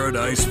in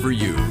paradise for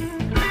you.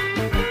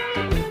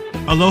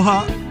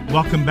 Aloha.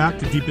 Welcome back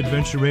to Deep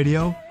Adventure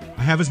Radio.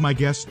 I have as my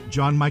guest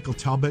John Michael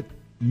Talbot,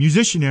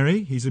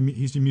 musicianary. He's a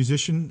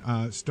musician,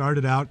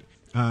 started out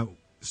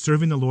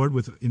serving the Lord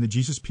in the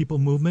Jesus People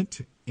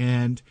movement,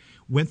 and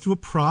went through a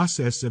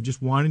process of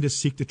just wanting to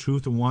seek the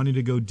truth and wanting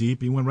to go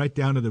deep. He went right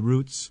down to the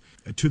roots,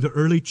 to the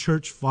early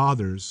church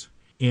fathers,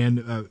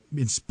 and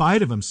in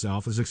spite of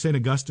himself, as St.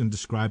 Augustine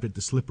described it,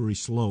 the slippery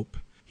slope,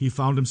 he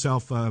found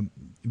himself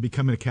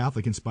becoming a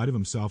Catholic in spite of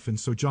himself. And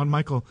so, John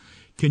Michael,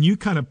 can you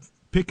kind of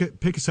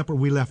pick us up where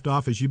we left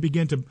off as you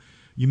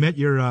met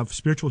your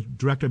spiritual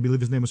director, I believe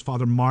his name was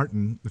Father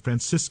Martin, the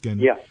Franciscan.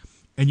 Yeah.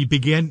 And you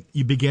began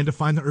to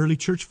find the early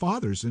church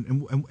fathers,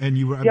 and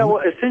you were. Yeah,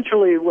 well,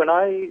 essentially, when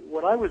I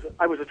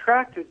was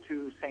attracted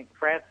to St.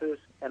 Francis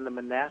and the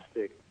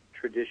monastic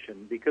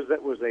tradition because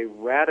that was a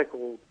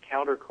radical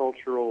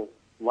countercultural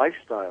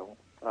lifestyle.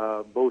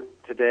 both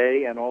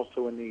today and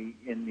also in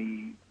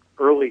the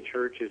early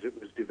church as it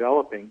was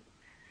developing.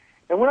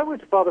 And when I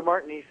went to Father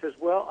Martin, he says,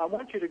 well, I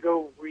want you to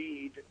go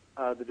read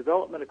The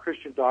Development of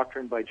Christian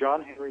Doctrine by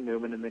John Henry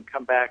Newman and then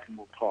come back and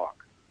we'll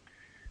talk.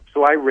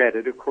 So I read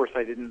it. Of course,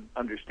 I didn't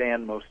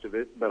understand most of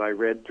it, but I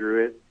read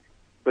through it.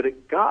 But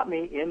it got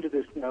me into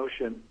this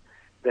notion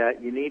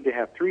that you need to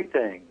have three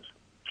things: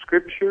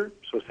 Scripture,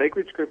 so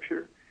sacred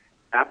Scripture,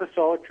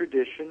 apostolic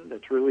tradition,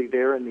 that's really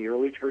there in the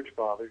early church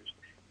fathers,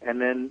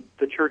 and then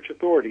the church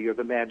authority or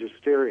the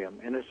magisterium.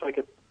 And it's like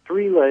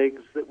three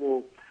legs that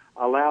will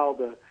allow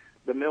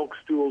the milk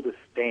stool to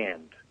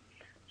stand.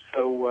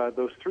 So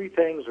those three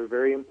things are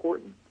very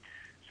important.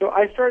 So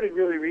I started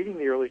really reading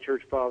the early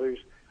church fathers.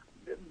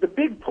 The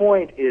big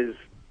point is,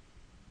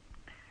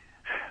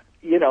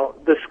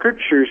 the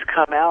Scriptures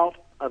come out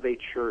of a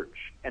church.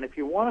 And if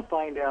you want to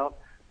find out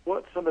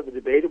what some of the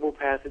debatable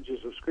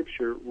passages of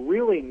Scripture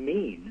really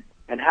mean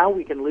and how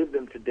we can live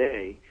them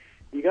today,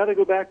 you got to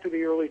go back to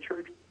the early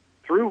church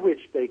through which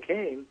they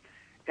came,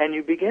 and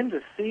you begin to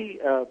see,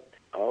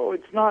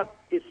 it's not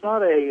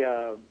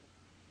a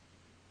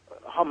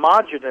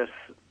homogeneous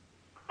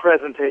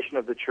presentation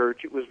of the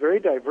church. It was very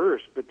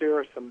diverse, but there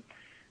are some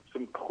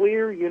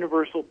clear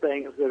universal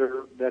things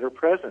that are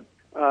present.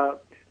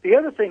 The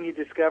other thing you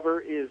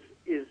discover is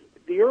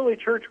the early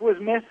church was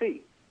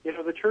messy.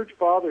 The church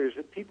fathers,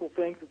 people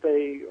think that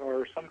they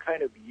are some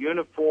kind of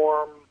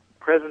uniform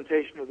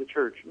presentation of the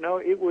church. No,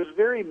 it was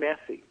very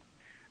messy.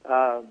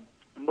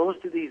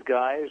 Most of these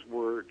guys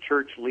were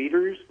church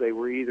leaders. They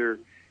were either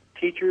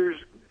teachers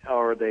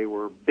or they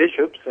were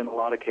bishops in a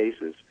lot of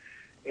cases,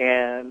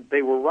 and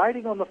they were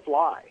writing on the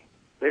fly.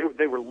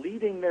 They were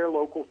leading their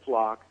local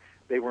flock.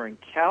 They were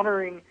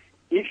encountering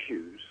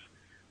issues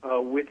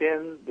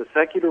within the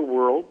secular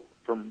world,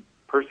 from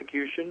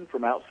persecution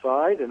from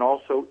outside and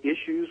also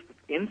issues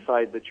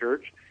inside the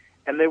church,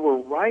 and they were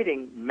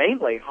writing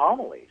mainly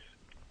homilies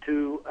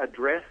to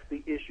address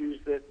the issues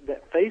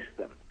that faced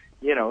them.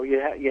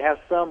 You have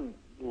some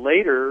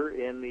later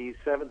in the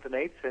 7th and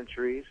 8th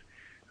centuries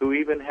who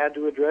even had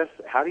to address,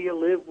 how do you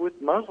live with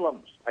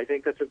Muslims? I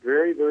think that's a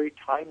very, very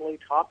timely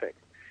topic.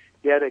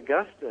 You had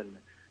Augustine,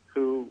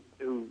 who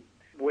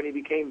when he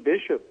became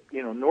bishop,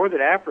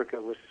 Northern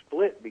Africa was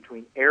split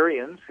between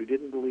Arians, who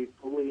didn't believe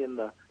fully in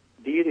the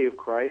deity of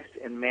Christ,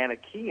 and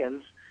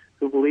Manichaeans,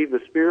 who believed the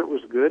spirit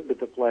was good but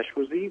the flesh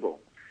was evil.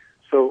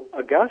 So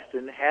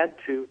Augustine had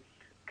to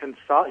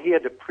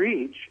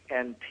preach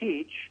and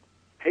teach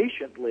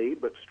patiently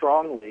but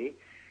strongly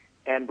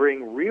and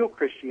bring real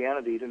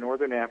Christianity to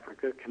Northern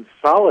Africa,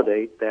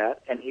 consolidate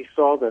that, and he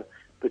saw the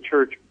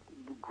church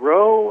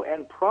grow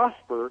and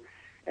prosper.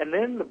 And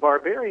then the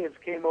barbarians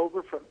came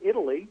over from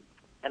Italy,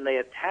 and they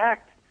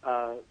attacked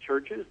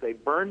churches. They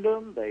burned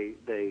them.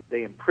 They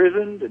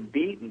imprisoned and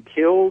beat and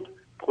killed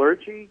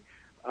clergy.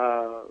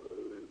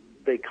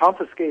 They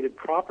confiscated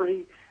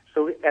property.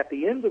 So at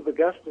the end of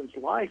Augustine's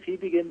life, he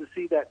began to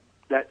see that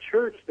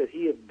church that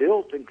he had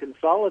built and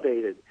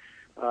consolidated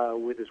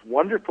with this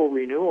wonderful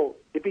renewal,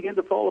 it began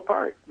to fall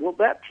apart. Well,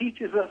 that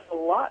teaches us a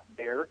lot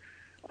there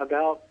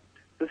about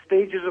the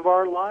stages of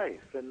our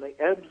life and the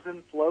ebbs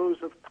and flows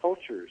of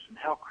cultures and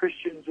how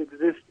Christians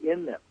exist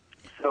in them.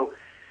 So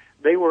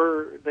they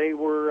were.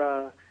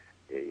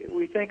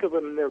 We think of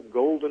them in their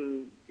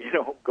golden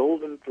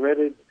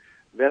threaded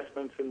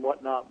vestments and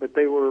whatnot, but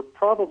they were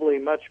probably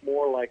much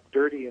more like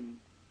dirty and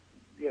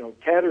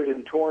tattered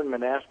and torn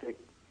monastic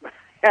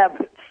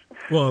habits.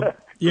 Well,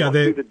 yeah,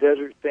 through the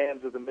desert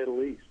sands of the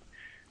Middle East.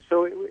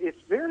 So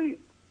it's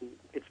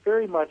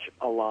very much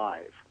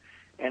alive,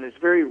 and it's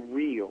very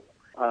real,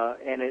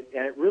 and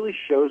it really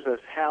shows us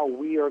how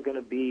we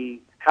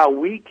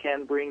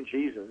can bring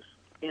Jesus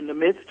in the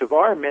midst of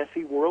our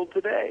messy world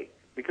today,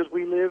 because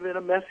we live in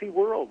a messy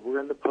world. We're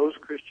in the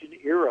post-Christian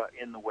era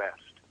in the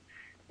West,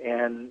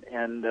 and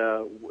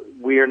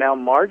we are now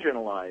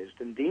marginalized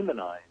and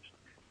demonized.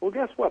 Well,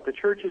 guess what? The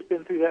church has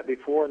been through that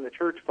before, and the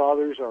church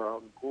fathers are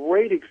a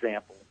great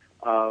example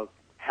of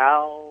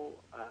how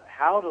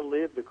to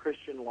live the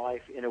Christian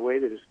life in a way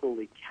that is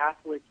fully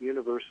Catholic,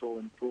 universal,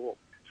 and full.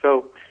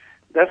 So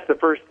that's the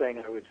first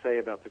thing I would say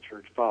about the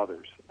church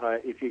fathers.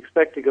 If you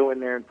expect to go in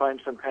there and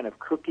find some kind of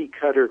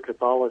cookie-cutter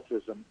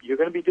Catholicism, you're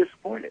going to be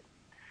disappointed.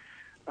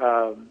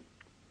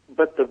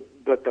 But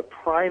the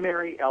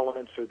primary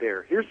elements are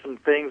there. Here's some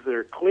things that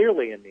are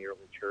clearly in the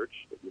early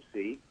church that you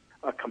see.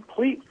 A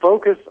complete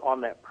focus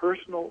on that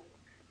personal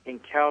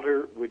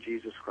encounter with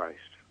Jesus Christ.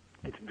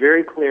 It's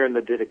very clear in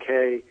the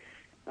Didache.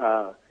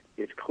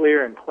 It's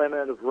clear in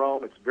Clement of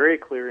Rome. It's very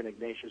clear in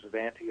Ignatius of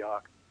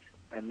Antioch.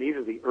 And these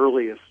are the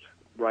earliest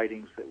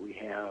writings that we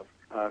have.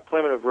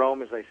 Clement of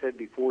Rome, as I said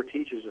before,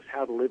 teaches us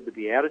how to live the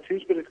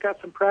Beatitudes, but it's got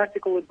some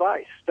practical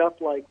advice. Stuff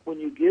like when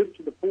you give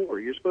to the poor,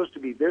 you're supposed to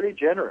be very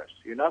generous.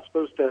 You're not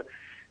supposed to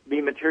be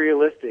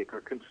materialistic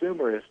or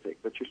consumeristic,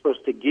 but you're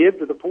supposed to give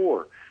to the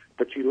poor.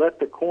 But you let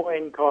the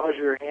coin cause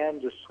your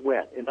hand to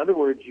sweat. In other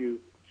words, you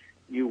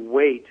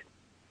wait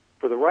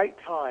for the right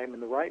time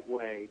and the right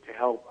way to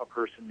help a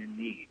person in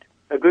need.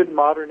 A good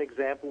modern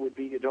example would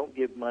be you don't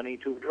give money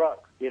to a drug.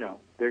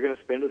 They're going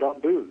to spend it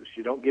on booze.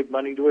 You don't give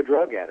money to a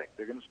drug addict.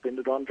 They're going to spend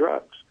it on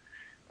drugs.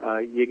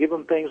 You give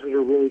them things that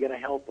are really going to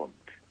help them.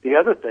 The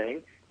other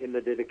thing in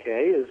the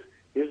Didache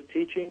is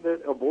teaching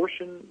that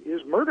abortion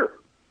is murder.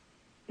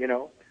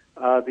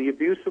 The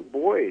abuse of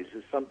boys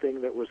is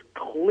something that was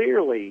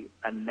clearly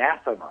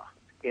anathema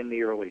in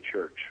the early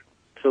church.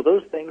 So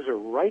those things are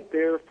right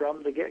there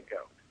from the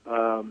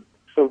get-go.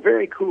 So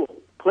very cool.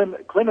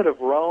 Clement of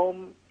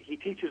Rome, he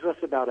teaches us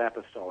about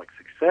apostolic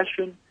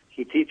succession.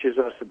 He teaches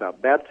us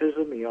about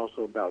baptism. He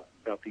also about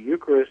the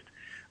Eucharist.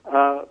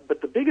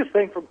 But the biggest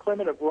thing from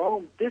Clement of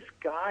Rome, this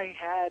guy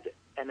had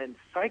an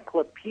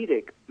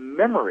encyclopedic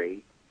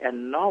memory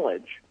and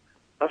knowledge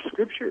of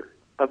Scripture,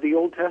 of the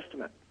Old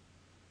Testament.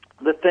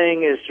 The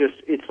thing is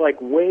it's like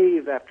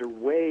wave after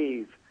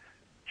wave,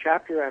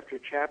 chapter after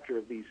chapter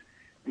of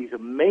these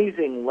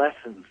amazing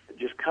lessons that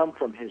just come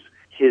from his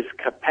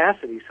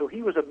capacity. So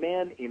he was a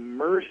man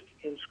immersed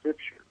in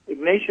Scripture.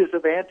 Ignatius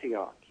of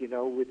Antioch,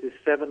 with his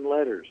 7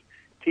 letters,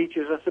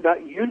 teaches us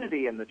about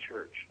unity in the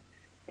church.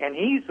 And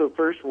he's the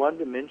first one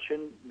to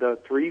mention the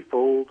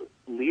threefold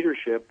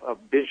leadership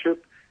of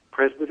bishop,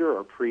 presbyter,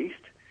 or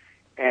priest,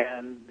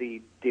 and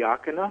the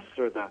diakonos,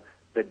 or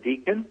the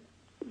deacon,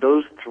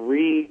 those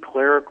 3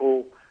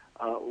 clerical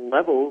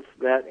levels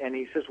and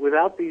he says,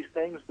 without these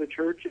things, the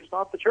church is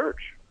not the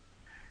church.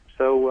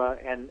 So,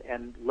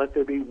 and let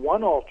there be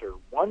one altar,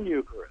 one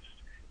Eucharist.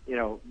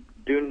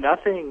 Do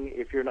nothing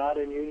if you're not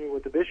in union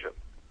with the bishop.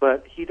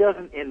 But he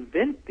doesn't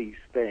invent these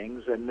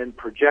things and then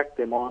project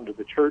them onto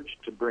the church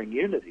to bring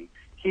unity.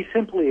 He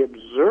simply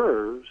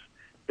observes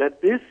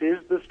that this is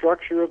the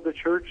structure of the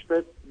church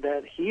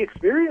that he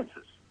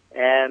experiences.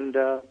 And,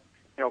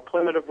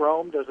 Clement of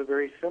Rome does a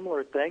very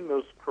similar thing.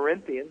 Those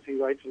Corinthians, he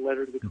writes a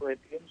letter to the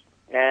Corinthians,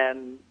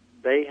 and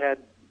they had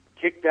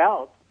kicked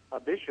out a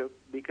bishop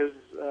because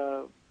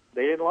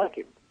they didn't like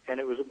him. And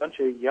it was a bunch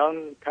of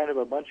young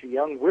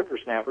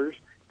whippersnappers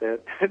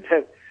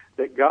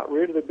that got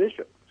rid of the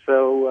bishop.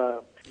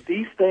 So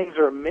these things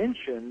are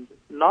mentioned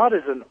not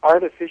as an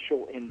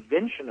artificial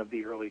invention of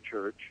the early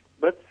church,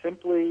 but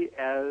simply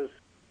as,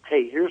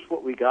 hey, here's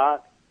what we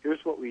got,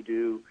 here's what we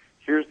do,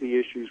 here's the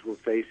issues we're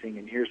facing,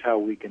 and here's how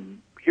we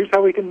can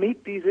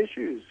meet these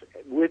issues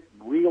with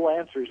real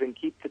answers and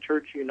keep the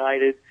church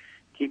united,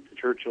 keep the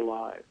church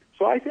alive.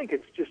 So I think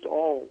it's just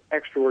all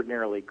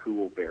extraordinarily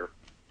cool, Bear.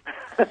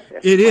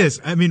 It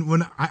is. I mean,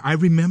 when I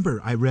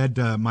remember, I read,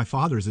 my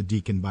father is a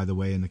deacon, by the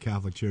way, in the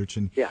Catholic Church,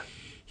 and yeah.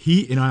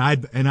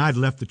 I'd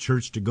left the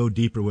church to go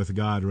deeper with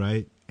God,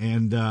 right?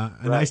 And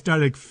I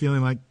started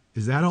feeling like,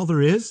 is that all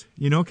there is?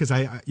 Because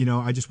I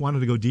just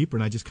wanted to go deeper,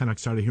 and I just kind of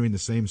started hearing the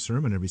same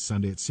sermon every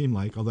Sunday, it seemed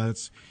like, although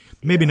that's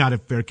maybe not a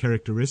fair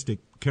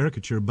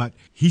caricature, but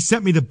he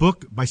sent me the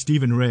book by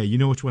Stephen Ray. You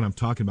know which one I'm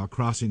talking about,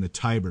 Crossing the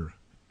Tiber.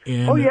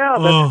 And,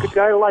 that's a good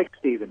guy. I like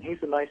Stephen. He's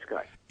a nice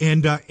guy.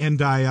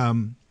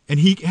 And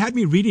he had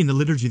me reading the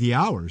Liturgy of the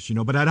Hours,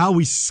 but I'd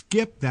always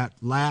skip that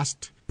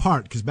last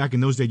part because back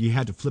in those days you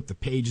had to flip the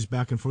pages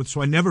back and forth.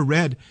 So I never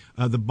read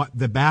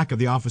the back of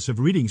the Office of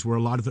Readings, where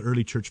a lot of the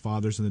early church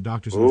fathers and the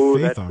doctors of the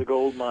faith that's are. The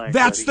gold mine.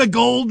 That's the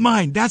gold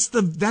mine. That's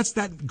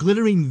that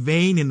glittering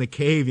vein in the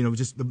cave.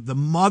 Just the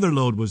mother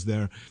lode was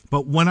there.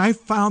 But when I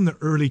found the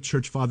early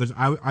church fathers,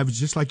 I was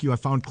just like you. I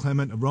found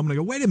Clement of Rome, and I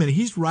go, wait a minute,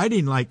 he's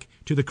writing like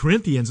to the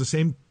Corinthians, the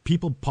same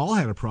people Paul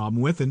had a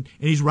problem with, and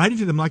he's writing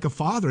to them like a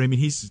father. I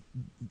mean,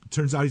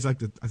 turns out he's like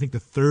the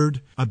 3rd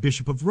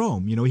bishop of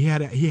Rome. He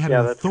had an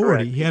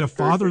authority. Correct. He had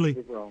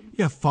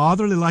a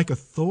fatherly like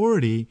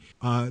authority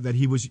that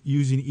he was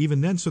using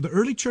even then. So the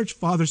early church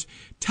fathers,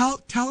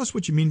 tell us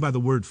what you mean by the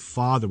word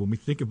father when we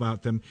think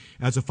about them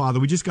as a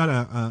father. We just got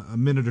a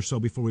minute or so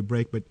before we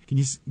break, but can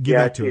you give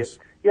that to us?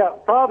 Yeah,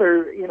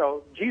 father,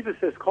 Jesus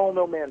says, call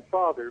no man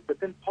father, but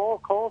then Paul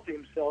calls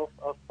himself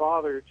a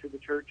father to the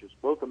churches,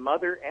 both a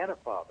mother and a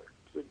father.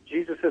 So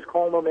Jesus says,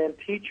 call no man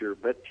teacher,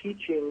 but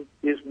teaching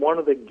is one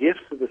of the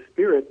gifts of the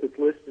Spirit that's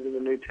listed in the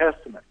New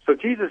Testament. So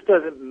Jesus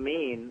doesn't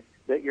mean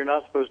that you're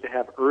not supposed to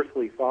have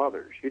earthly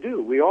fathers. You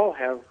do. We all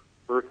have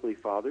earthly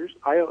fathers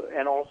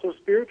and also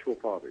spiritual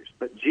fathers.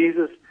 But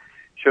Jesus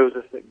shows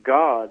us that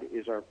God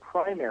is our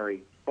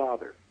primary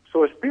father.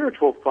 So a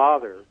spiritual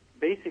father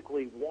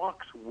basically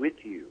walks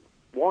with you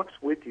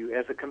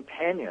as a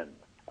companion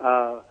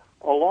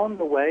along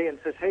the way and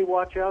says, hey,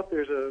 watch out,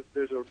 there's a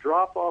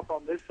drop off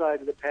on this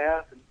side of the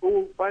path, and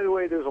oh, by the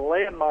way, there's a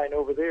landmine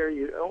over there,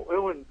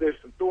 and there's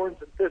some thorns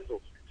and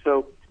thistles.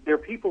 So there are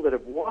people that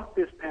have walked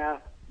this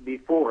path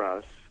before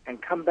us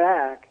and come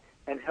back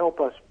and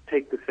help us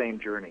take the same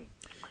journey.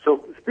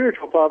 So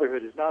spiritual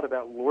fatherhood is not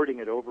about lording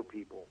it over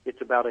people.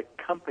 It's about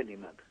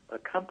accompaniment,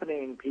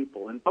 accompanying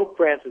people. And Pope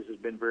Francis has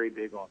been very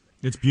big on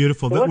this. It's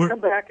beautiful. So let's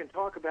come back and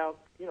talk about,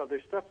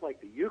 there's stuff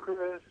like the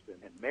Eucharist and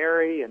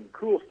Mary and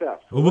cool stuff.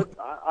 So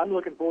I'm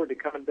looking forward to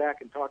coming back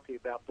and talk to you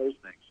about those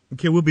things.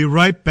 Okay, we'll be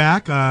right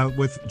back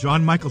with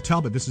John Michael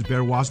Talbot. This is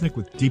Bear Wozniak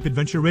with Deep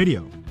Adventure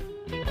Radio.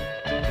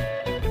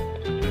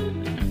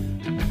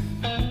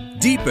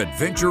 Deep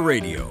Adventure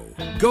Radio,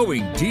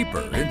 going deeper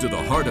into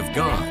the heart of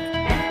God.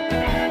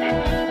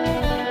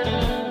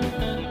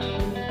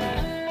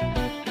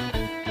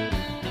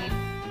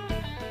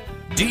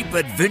 Deep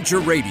Adventure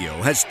Radio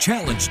has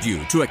challenged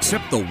you to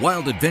accept the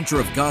wild adventure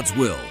of God's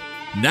will.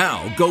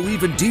 Now go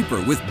even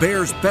deeper with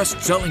Bear's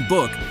best-selling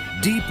book,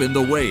 Deep in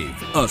the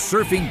Wave, A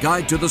Surfing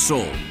Guide to the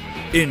Soul.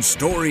 In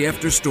story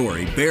after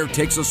story, Bear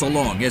takes us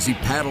along as he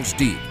paddles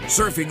deep,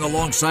 surfing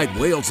alongside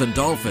whales and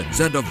dolphins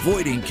and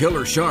avoiding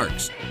killer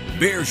sharks.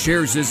 Bear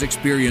shares his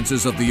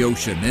experiences of the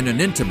ocean in an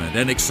intimate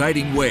and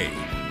exciting way.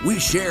 We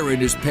share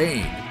in his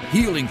pain,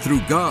 healing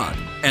through God,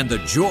 and the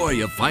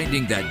joy of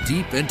finding that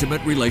deep,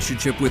 intimate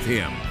relationship with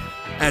Him.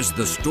 As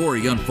the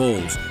story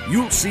unfolds,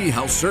 you'll see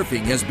how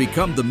surfing has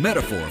become the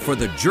metaphor for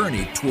the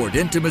journey toward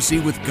intimacy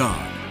with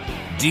God.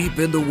 Deep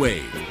in the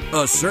Wave,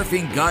 A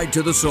Surfing Guide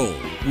to the Soul,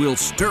 will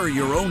stir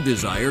your own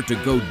desire to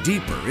go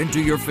deeper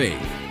into your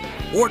faith.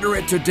 Order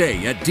it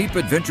today at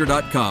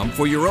deepadventure.com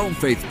for your own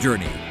faith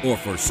journey or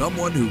for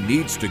someone who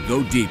needs to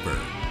go deeper.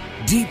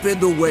 Deep in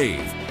the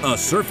Wave, A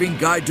Surfing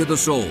Guide to the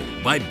Soul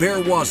by Bear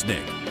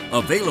Wozniak.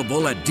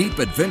 Available at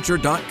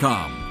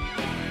deepadventure.com.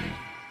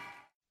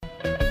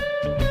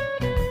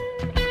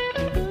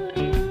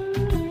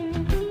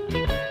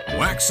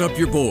 Wax up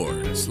your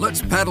boards.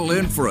 Let's paddle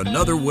in for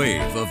another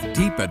wave of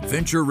Deep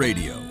Adventure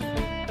Radio.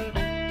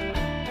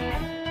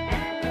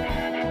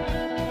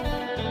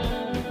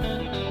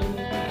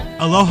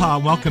 Aloha,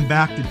 and welcome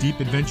back to Deep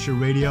Adventure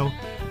Radio.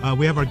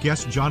 We have our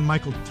guest, John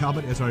Michael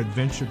Talbot, as our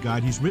adventure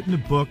guide. He's written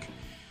a book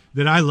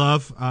that I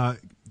love.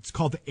 It's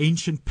called The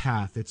Ancient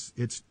Path.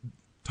 It's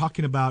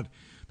talking about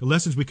the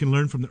lessons we can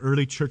learn from the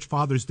early church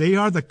fathers. They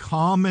are the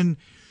common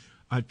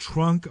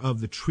trunk of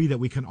the tree that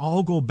we can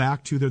all go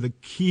back to. They're the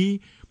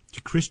key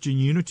to Christian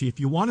unity. If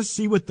you want to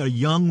see what the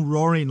young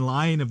roaring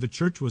lion of the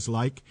church was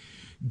like,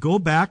 go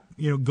back,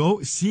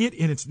 go see it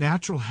in its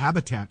natural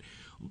habitat.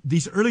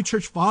 These early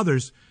church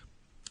fathers,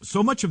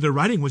 so much of their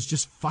writing was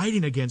just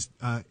fighting against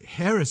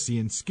heresy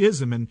and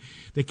schism, and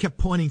they kept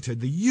pointing to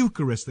the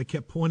Eucharist. They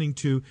kept pointing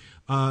to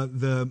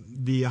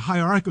the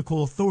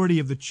hierarchical authority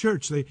of the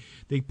church.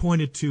 They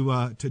pointed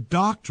to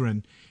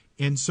doctrine,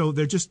 and so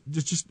it's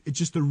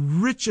just the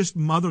richest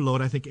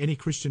motherlode I think any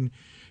Christian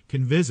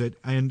can visit.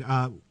 And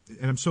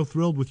I'm so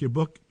thrilled with your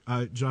book,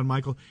 John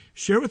Michael.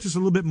 Share with us a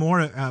little bit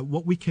more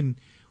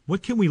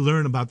what can we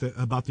learn about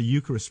the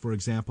Eucharist, for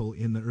example,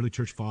 in the early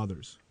church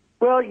fathers.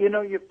 Well,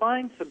 you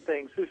find some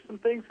things. There's some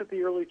things that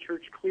the early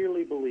church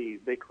clearly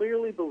believed. They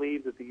clearly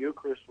believed that the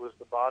Eucharist was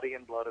the body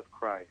and blood of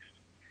Christ.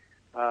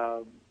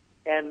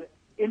 And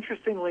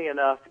interestingly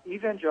enough,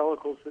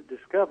 evangelicals that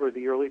discover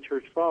the early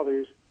church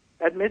fathers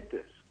admit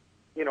this.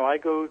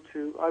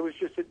 I was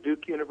just at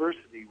Duke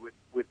University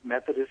with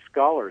Methodist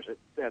scholars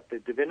at the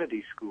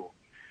divinity school.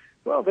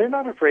 Well, they're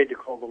not afraid to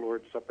call the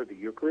Lord's Supper the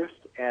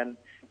Eucharist, and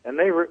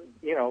they were,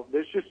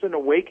 there's just an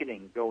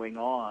awakening going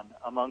on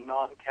among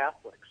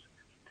non-Catholics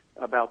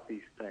about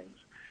these things.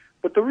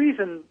 But the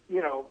reason,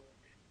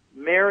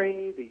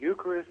 Mary, the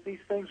Eucharist,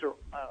 these things are,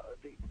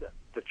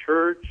 the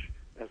church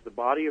as the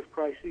body of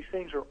Christ, these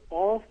things are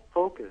all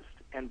focused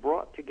and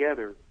brought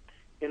together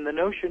in the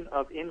notion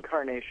of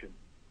incarnation.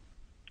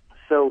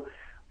 So,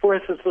 for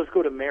instance, let's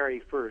go to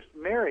Mary first.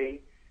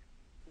 Mary,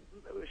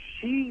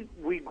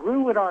 we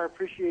grew in our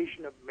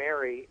appreciation of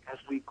Mary as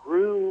we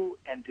grew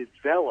and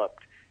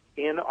developed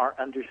in our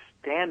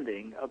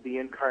understanding of the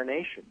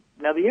incarnation.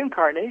 Now, the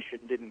incarnation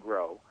didn't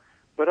grow,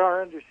 but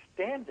our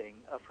understanding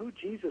of who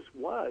Jesus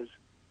was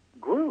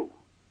grew.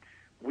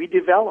 We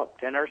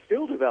developed and are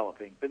still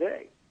developing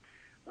today.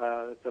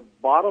 It's a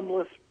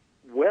bottomless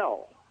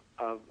well,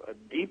 a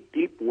deep,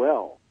 deep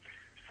well.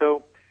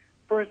 So,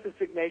 for instance,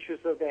 Ignatius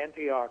of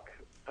Antioch,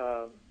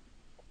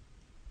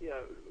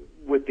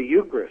 with the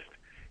Eucharist,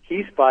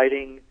 he's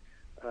fighting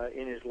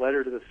in his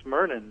letter to the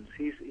Smyrnans.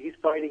 He's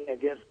fighting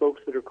against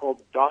folks that are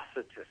called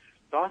Docetists.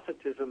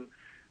 Docetism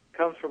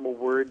comes from a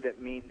word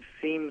that means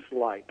seems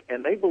like,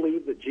 and they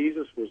believed that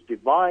Jesus was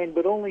divine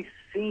but only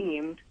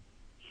seemed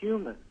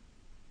human.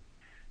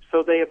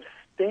 So they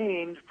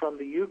abstained from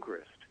the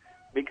Eucharist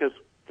because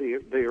the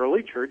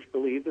early church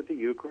believed that the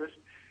Eucharist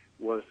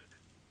was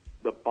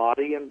the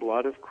body and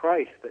blood of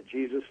Christ, that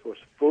Jesus was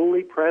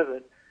fully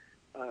present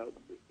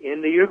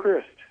in the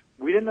Eucharist.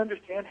 We didn't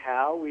understand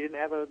how. We didn't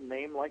have a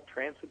name like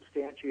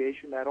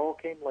transubstantiation. That all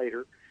came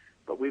later.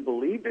 But we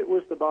believed it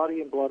was the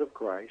body and blood of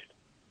Christ.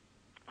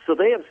 So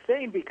they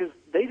abstained because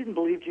they didn't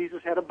believe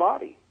Jesus had a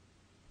body.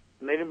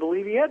 And they didn't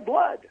believe he had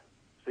blood.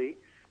 See?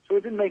 So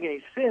it didn't make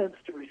any sense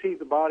to receive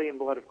the body and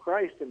blood of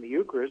Christ in the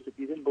Eucharist if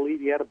you didn't believe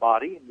he had a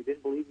body and you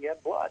didn't believe he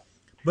had blood.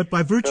 But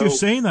by virtue of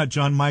saying that,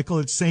 John Michael,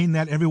 it's saying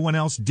that everyone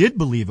else did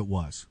believe it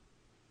was.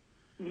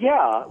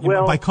 Yeah,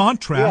 well, by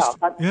contrast,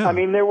 I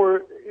mean, there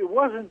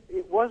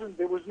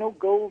was no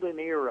golden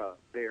era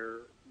there.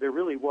 There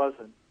really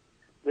wasn't.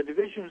 The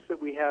divisions that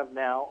we have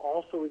now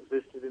also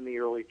existed in the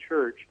early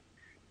church,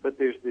 but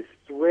there's this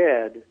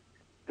thread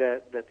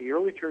that the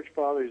early church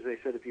fathers, they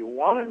said, if you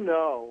want to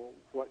know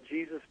what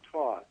Jesus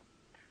taught,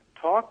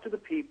 talk to the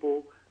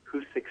people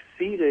who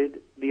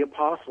succeeded the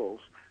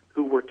apostles,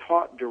 who were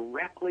taught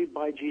directly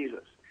by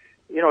Jesus.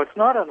 It's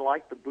not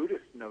unlike the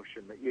Buddhist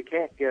notion that you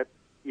can't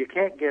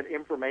get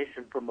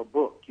information from a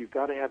book. You've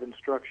got to have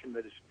instruction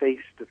that is face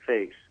to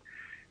face.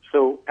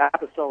 So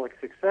apostolic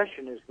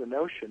succession is the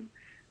notion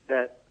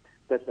that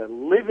the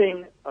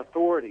living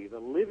authority, the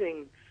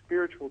living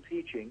spiritual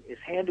teaching is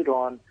handed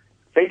on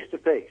face to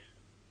face,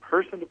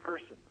 person to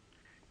person,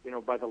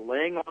 by the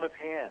laying on of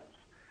hands.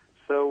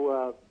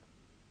 So,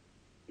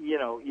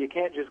 you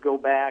can't just go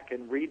back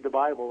and read the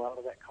Bible out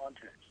of that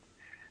context.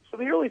 So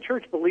the early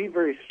church believed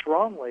very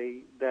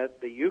strongly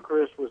that the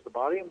Eucharist was the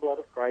body and blood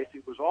of Christ.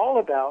 It was all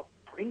about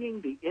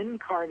bringing the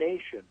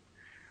incarnation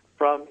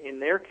from, in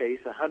their case,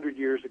 100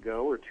 years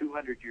ago or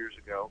 200 years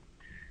ago,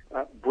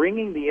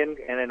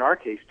 and in our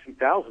case,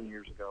 2,000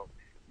 years ago,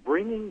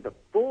 bringing the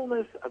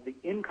fullness of the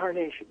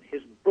incarnation,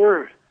 his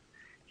birth,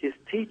 his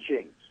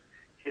teachings,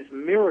 his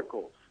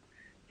miracles,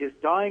 his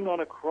dying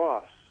on a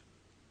cross,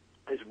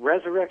 his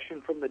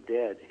resurrection from the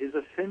dead, his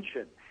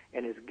ascension,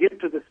 and his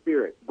gift of the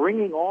Spirit,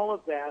 bringing all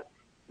of that,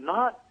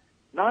 not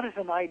as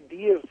an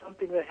idea of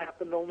something that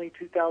happened only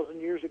 2,000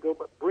 years ago,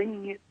 but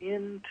bringing it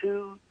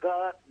into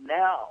the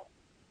now,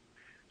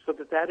 so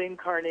that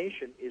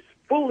incarnation is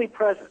fully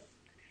present,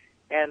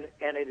 and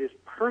it is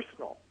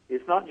personal.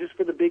 It's not just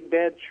for the big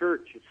bad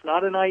church. It's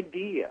not an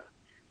idea.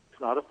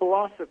 It's not a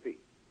philosophy.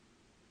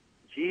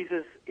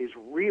 Jesus is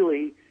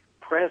really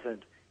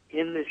present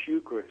in this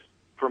Eucharist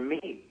for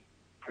me,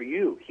 for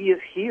you. He is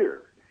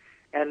here.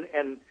 And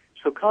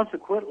so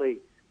consequently,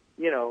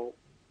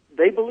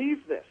 they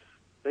believe this.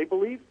 They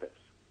believe this.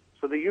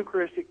 So the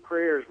Eucharistic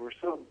prayers were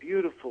so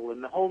beautiful,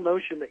 and the whole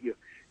notion that you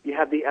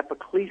have the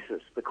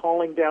epiclesis, the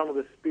calling down of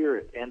the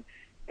Spirit, and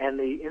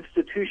the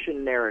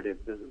institution narrative,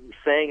 the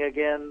saying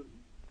again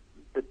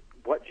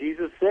what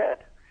Jesus said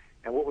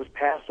and what was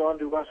passed on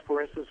to us.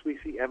 For instance, we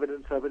see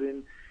evidence of it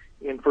in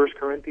 1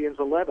 Corinthians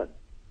 11.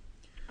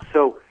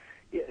 So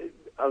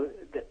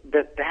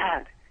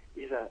that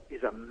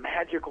is a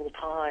magical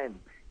time.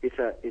 It's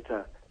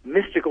a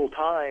mystical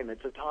time.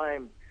 It's a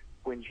time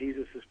when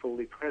Jesus is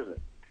fully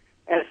present.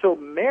 And so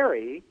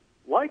Mary,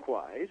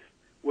 likewise,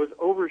 was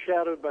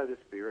overshadowed by the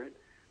Spirit.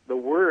 The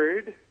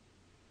Word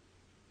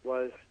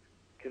was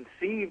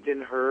conceived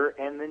in her,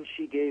 and then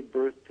she gave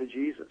birth to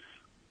Jesus.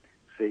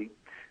 See?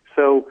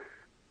 So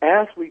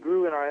as we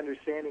grew in our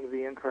understanding of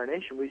the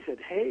Incarnation, we said,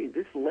 hey,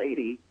 this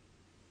lady,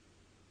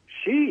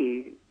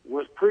 she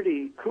was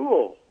pretty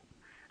cool.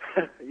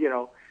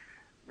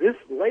 This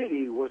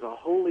lady was a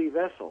holy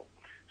vessel.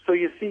 So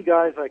you see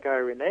guys like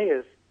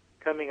Irenaeus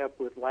coming up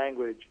with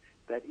language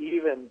that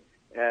even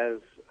as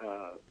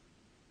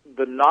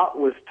the knot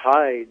was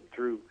tied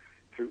through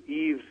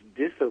Eve's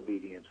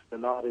disobedience, the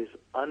knot is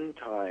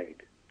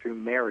untied through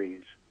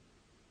Mary's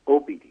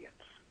obedience.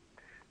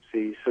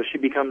 See, so she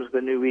becomes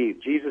the new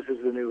Eve. Jesus is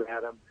the new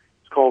Adam.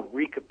 It's called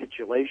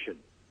recapitulation.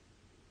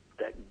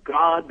 That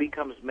God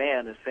becomes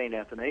man, as St.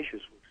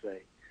 Athanasius would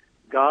say.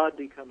 God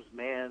becomes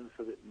man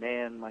so that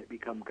man might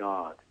become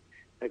God.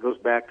 That goes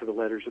back to the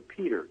letters of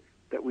Peter,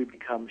 that we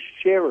become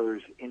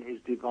sharers in his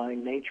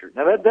divine nature.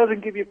 Now, that doesn't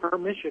give you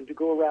permission to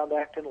go around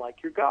acting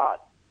like you're God.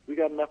 We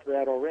got enough of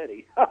that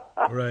already.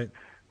 Right.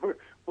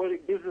 What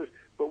it gives us,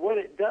 but what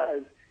it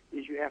does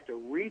is you have to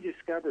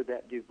rediscover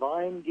that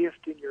divine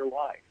gift in your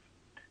life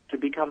to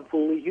become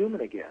fully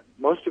human again.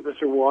 Most of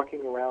us are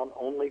walking around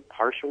only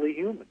partially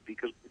human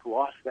because we've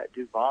lost that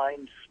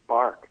divine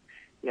spark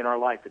in our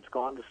life. It's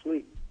gone to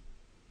sleep.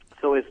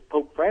 So as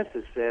Pope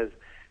Francis says,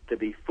 to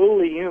be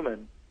fully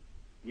human,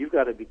 you've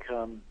got to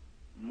become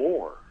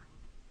more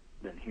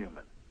than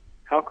human.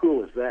 How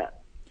cool is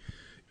that?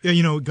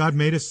 Yeah, God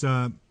made us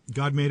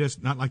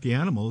not like the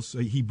animals.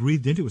 He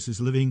breathed into us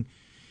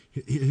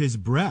his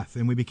breath,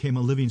 and we became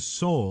a living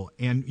soul.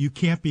 And you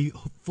can't be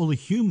fully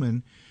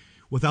human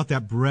without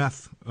that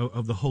breath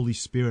of the Holy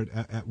Spirit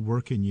at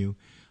work in you.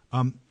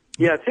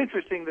 Yeah, it's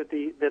interesting that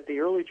the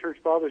early church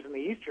fathers and the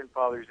Eastern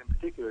fathers in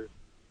particular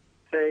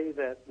say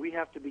that we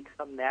have to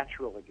become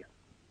natural again.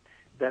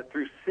 That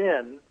through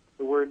sin,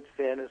 the word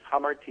sin is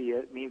hamartia,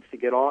 it means to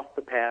get off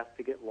the path,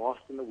 to get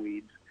lost in the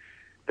weeds.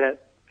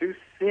 That through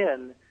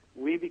sin,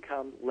 we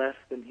become less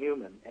than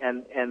human.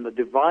 And the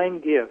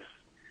divine gifts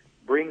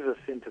brings us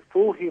into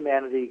full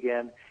humanity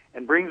again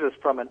and brings us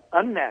from an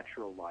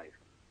unnatural life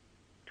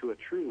to a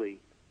truly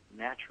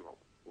natural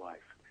life.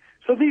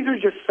 So these are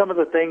just some of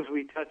the things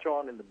we touch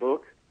on in the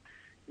book.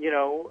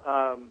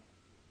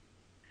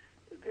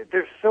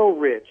 They're so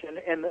rich,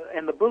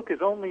 and the book is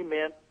only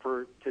meant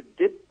to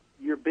dip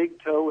your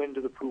big toe into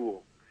the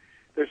pool.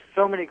 There's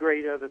so many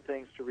great other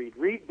things to read.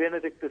 Read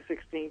Benedict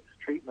XVI's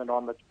treatment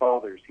on the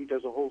fathers. He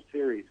does a whole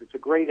series. It's a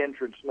great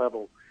entrance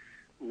level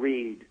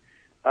read.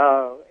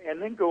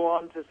 And then go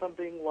on to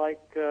something like,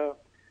 The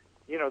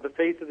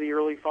Faith of the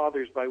Early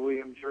Fathers by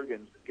William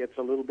Jurgens. It gets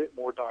a little bit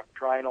more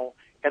doctrinal.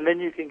 And then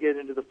you can get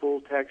into the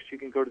full text. You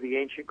can go to the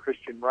Ancient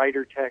Christian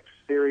Writer text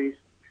series,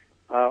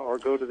 or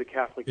go to the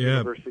Catholic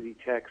University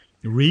text.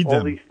 Read them.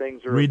 All these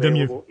things are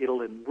available.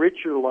 It'll enrich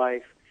your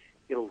life.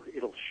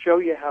 It'll show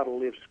you how to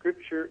live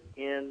Scripture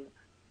in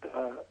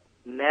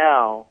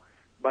now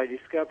by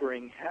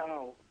discovering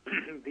how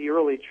the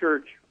early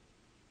church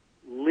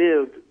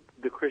lived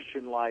the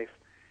Christian life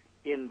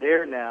in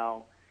their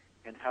now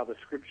and how the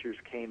Scriptures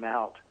came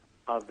out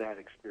of that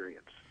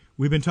experience.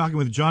 We've been talking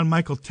with John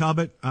Michael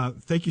Talbot.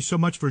 Thank you so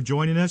much for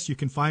joining us. You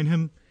can find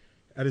him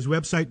at his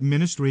website,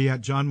 ministry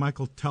at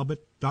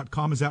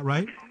johnmichaeltalbot.com. Is that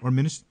right? Or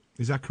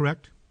is that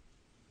correct?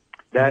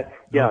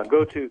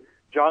 Go to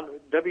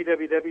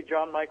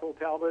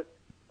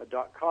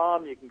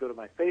www.johnmichaeltalbot.com. You can go to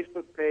my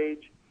Facebook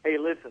page. Hey,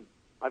 listen,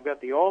 I've got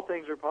the All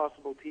Things Are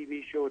Possible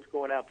TV show. It's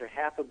going out to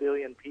 500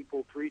 million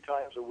people 3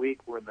 times a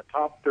week. We're in the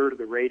top third of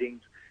the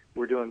ratings.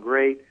 We're doing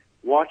great.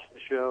 Watch the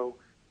show.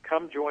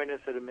 Come join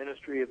us at a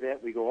ministry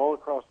event. We go all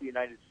across the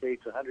United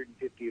States,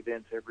 150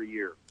 events every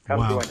year. Come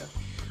join us.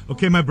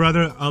 Okay, my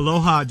brother.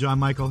 Aloha, John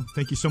Michael.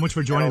 Thank you so much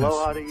for joining us.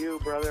 Aloha to you,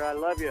 brother. I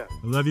love you. I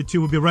love you,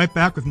 too. We'll be right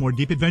back with more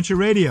Deep Adventure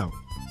Radio.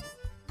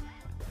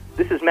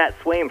 This is Matt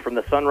Swaim from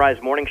the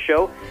Sunrise Morning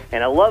Show,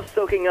 and I love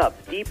soaking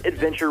up Deep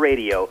Adventure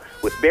Radio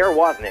with Bear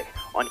Wozniak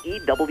on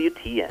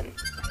EWTN.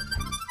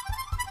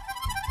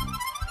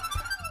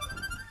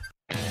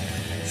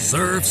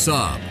 Surf's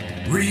Up.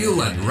 Real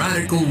and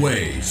radical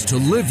ways to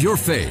live your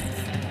faith.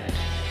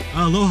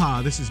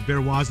 Aloha, this is Bear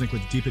Wozniak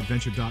with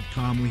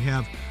deepadventure.com. We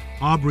have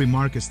Aubrey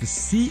Marcus, the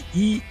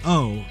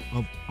CEO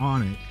of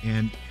Onnit.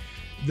 And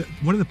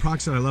one of the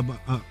products that I love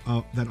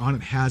that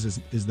Onnit has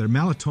is their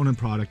melatonin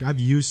product. I've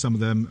used some of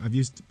them. I've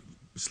used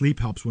sleep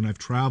helps when I've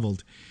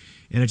traveled.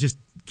 And it just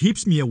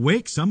keeps me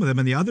awake, some of them.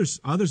 And the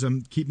others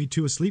keep me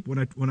too asleep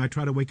when I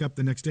try to wake up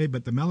the next day.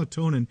 But the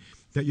melatonin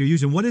that you're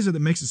using, what is it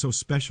that makes it so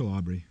special,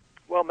 Aubrey?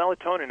 Well,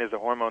 melatonin is a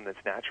hormone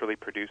that's naturally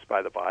produced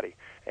by the body,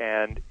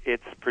 and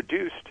it's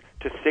produced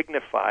to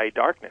signify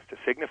darkness, to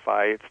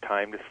signify it's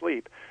time to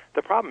sleep.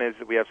 The problem is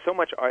that we have so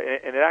much,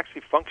 and it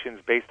actually functions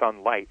based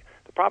on light.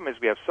 The problem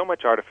is we have so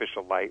much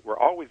artificial light. We're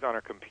always on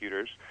our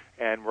computers,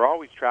 and we're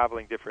always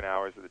traveling different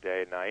hours of the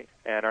day and night,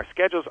 and our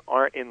schedules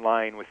aren't in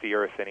line with the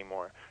Earth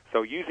anymore.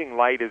 So using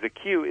light as a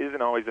cue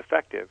isn't always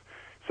effective.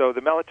 So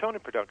the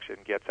melatonin production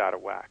gets out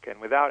of whack,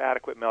 and without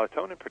adequate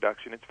melatonin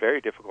production, it's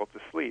very difficult to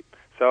sleep.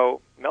 So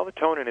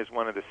melatonin is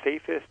one of the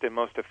safest and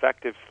most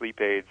effective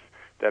sleep aids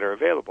that are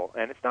available,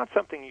 and it's not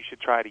something you should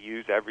try to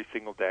use every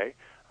single day.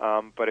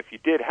 But if you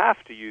did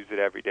have to use it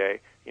every day,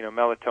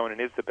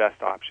 melatonin is the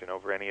best option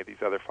over any of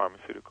these other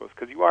pharmaceuticals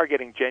because you are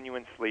getting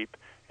genuine sleep,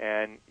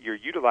 and you're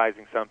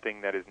utilizing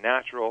something that is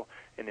natural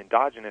and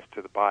endogenous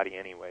to the body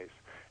anyways.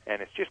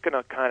 And it's just going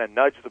to kind of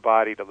nudge the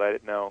body to let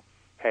it know,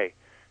 hey,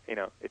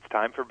 it's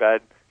time for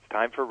bed, it's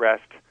time for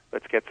rest,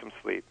 let's get some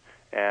sleep.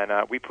 And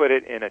we put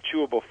it in a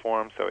chewable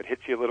form so it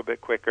hits you a little bit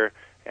quicker,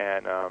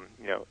 and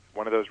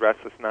one of those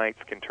restless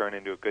nights can turn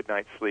into a good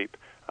night's sleep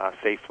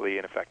safely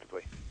and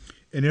effectively.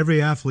 And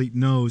every athlete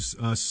knows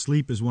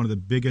sleep is one of the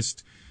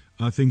biggest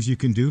things you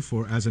can do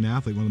as an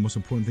athlete, one of the most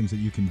important things that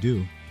you can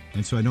do.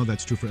 And so I know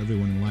that's true for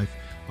everyone in life.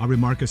 Aubrey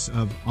Marcus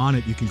of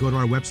Onnit, you can go to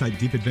our website,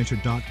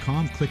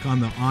 deepadventure.com, click on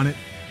the Onnit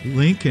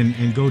link,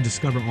 and go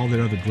discover all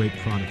their other great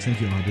products.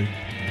 Thank you, Aubrey.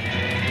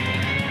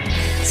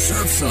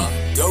 Surf's Up.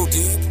 Go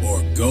deep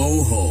or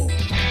go home.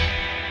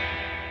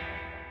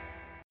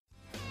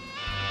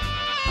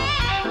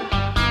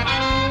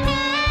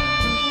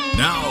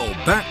 Now,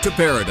 back to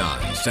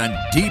paradise and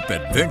Deep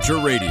Adventure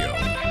Radio.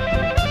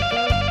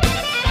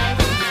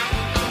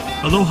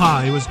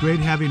 Aloha. It was great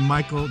having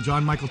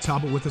John Michael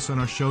Talbot with us on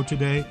our show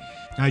today.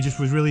 I just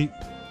was really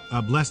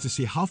blessed to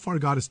see how far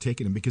God has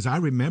taken him, because I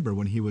remember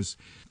when he was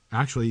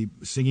actually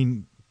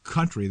singing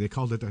country. They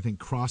called it, I think,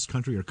 cross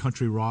country or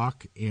country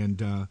rock.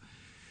 And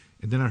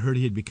then I heard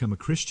he had become a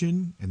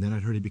Christian, and then I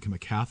heard he'd become a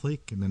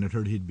Catholic, and then I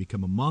heard he'd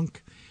become a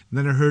monk, and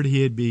then I heard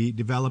he had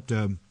developed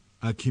a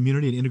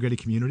community, an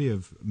integrated community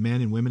of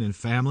men and women and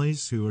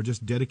families who are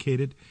just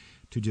dedicated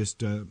to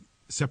just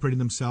separating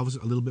themselves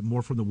a little bit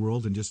more from the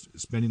world and just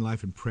spending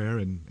life in prayer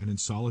and in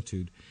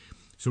solitude.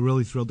 So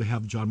really thrilled to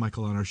have John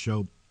Michael on our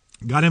show.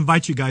 Got to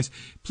invite you guys,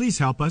 please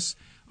help us.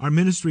 Our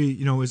ministry,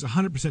 is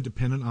 100%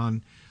 dependent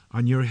on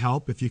your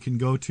help. If you can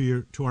go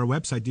to our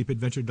website,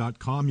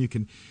 deepadventure.com, you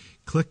can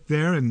click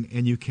there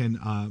and you can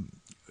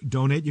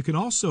donate. You can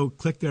also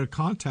click there,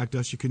 contact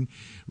us. You can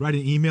write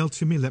an email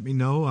to me. Let me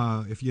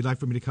know if you'd like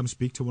for me to come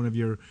speak to one of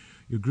your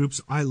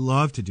groups. I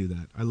love to do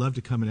that. I love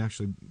to come and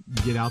actually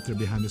get out there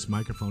behind this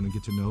microphone and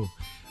get to know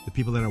the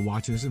people that are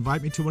watching this.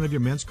 Invite me to one of your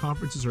men's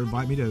conferences, or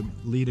invite me to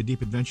lead a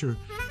Deep Adventure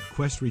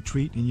Quest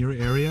retreat in your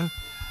area.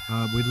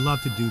 We'd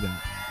love to do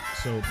that.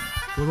 So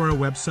go to our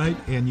website,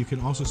 and you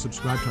can also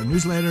subscribe to our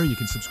newsletter. You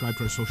can subscribe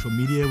to our social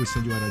media. We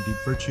send you out our Deep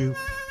Virtue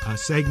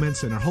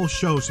segments and our whole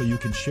show, so you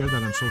can share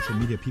that on social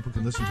media. People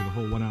can listen to the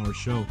whole 1 hour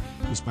show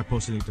just by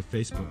posting it to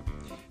Facebook.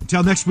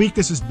 Until next week,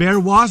 this is Bear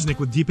Wozniak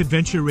with Deep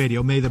Adventure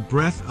Radio. May the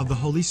breath of the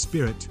Holy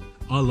Spirit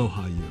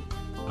aloha you.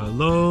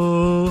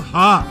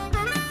 Aloha!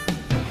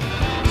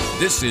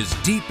 This is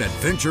Deep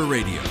Adventure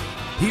Radio.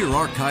 Hear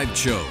archived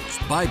shows,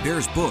 buy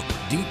Bear's book,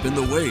 Deep in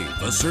the Wave,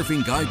 A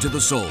Surfing Guide to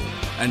the Soul,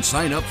 and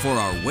sign up for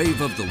our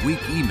Wave of the Week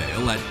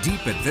email at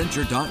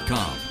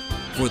deepadventure.com.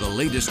 For the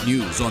latest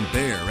news on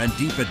Bear and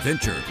Deep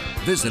Adventure,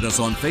 visit us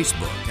on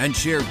Facebook and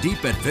share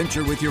Deep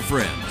Adventure with your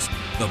friends.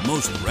 The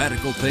most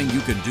radical thing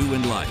you can do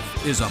in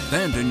life is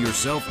abandon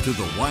yourself to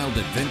the wild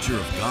adventure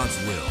of God's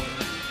will.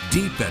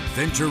 Deep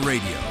Adventure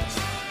Radio.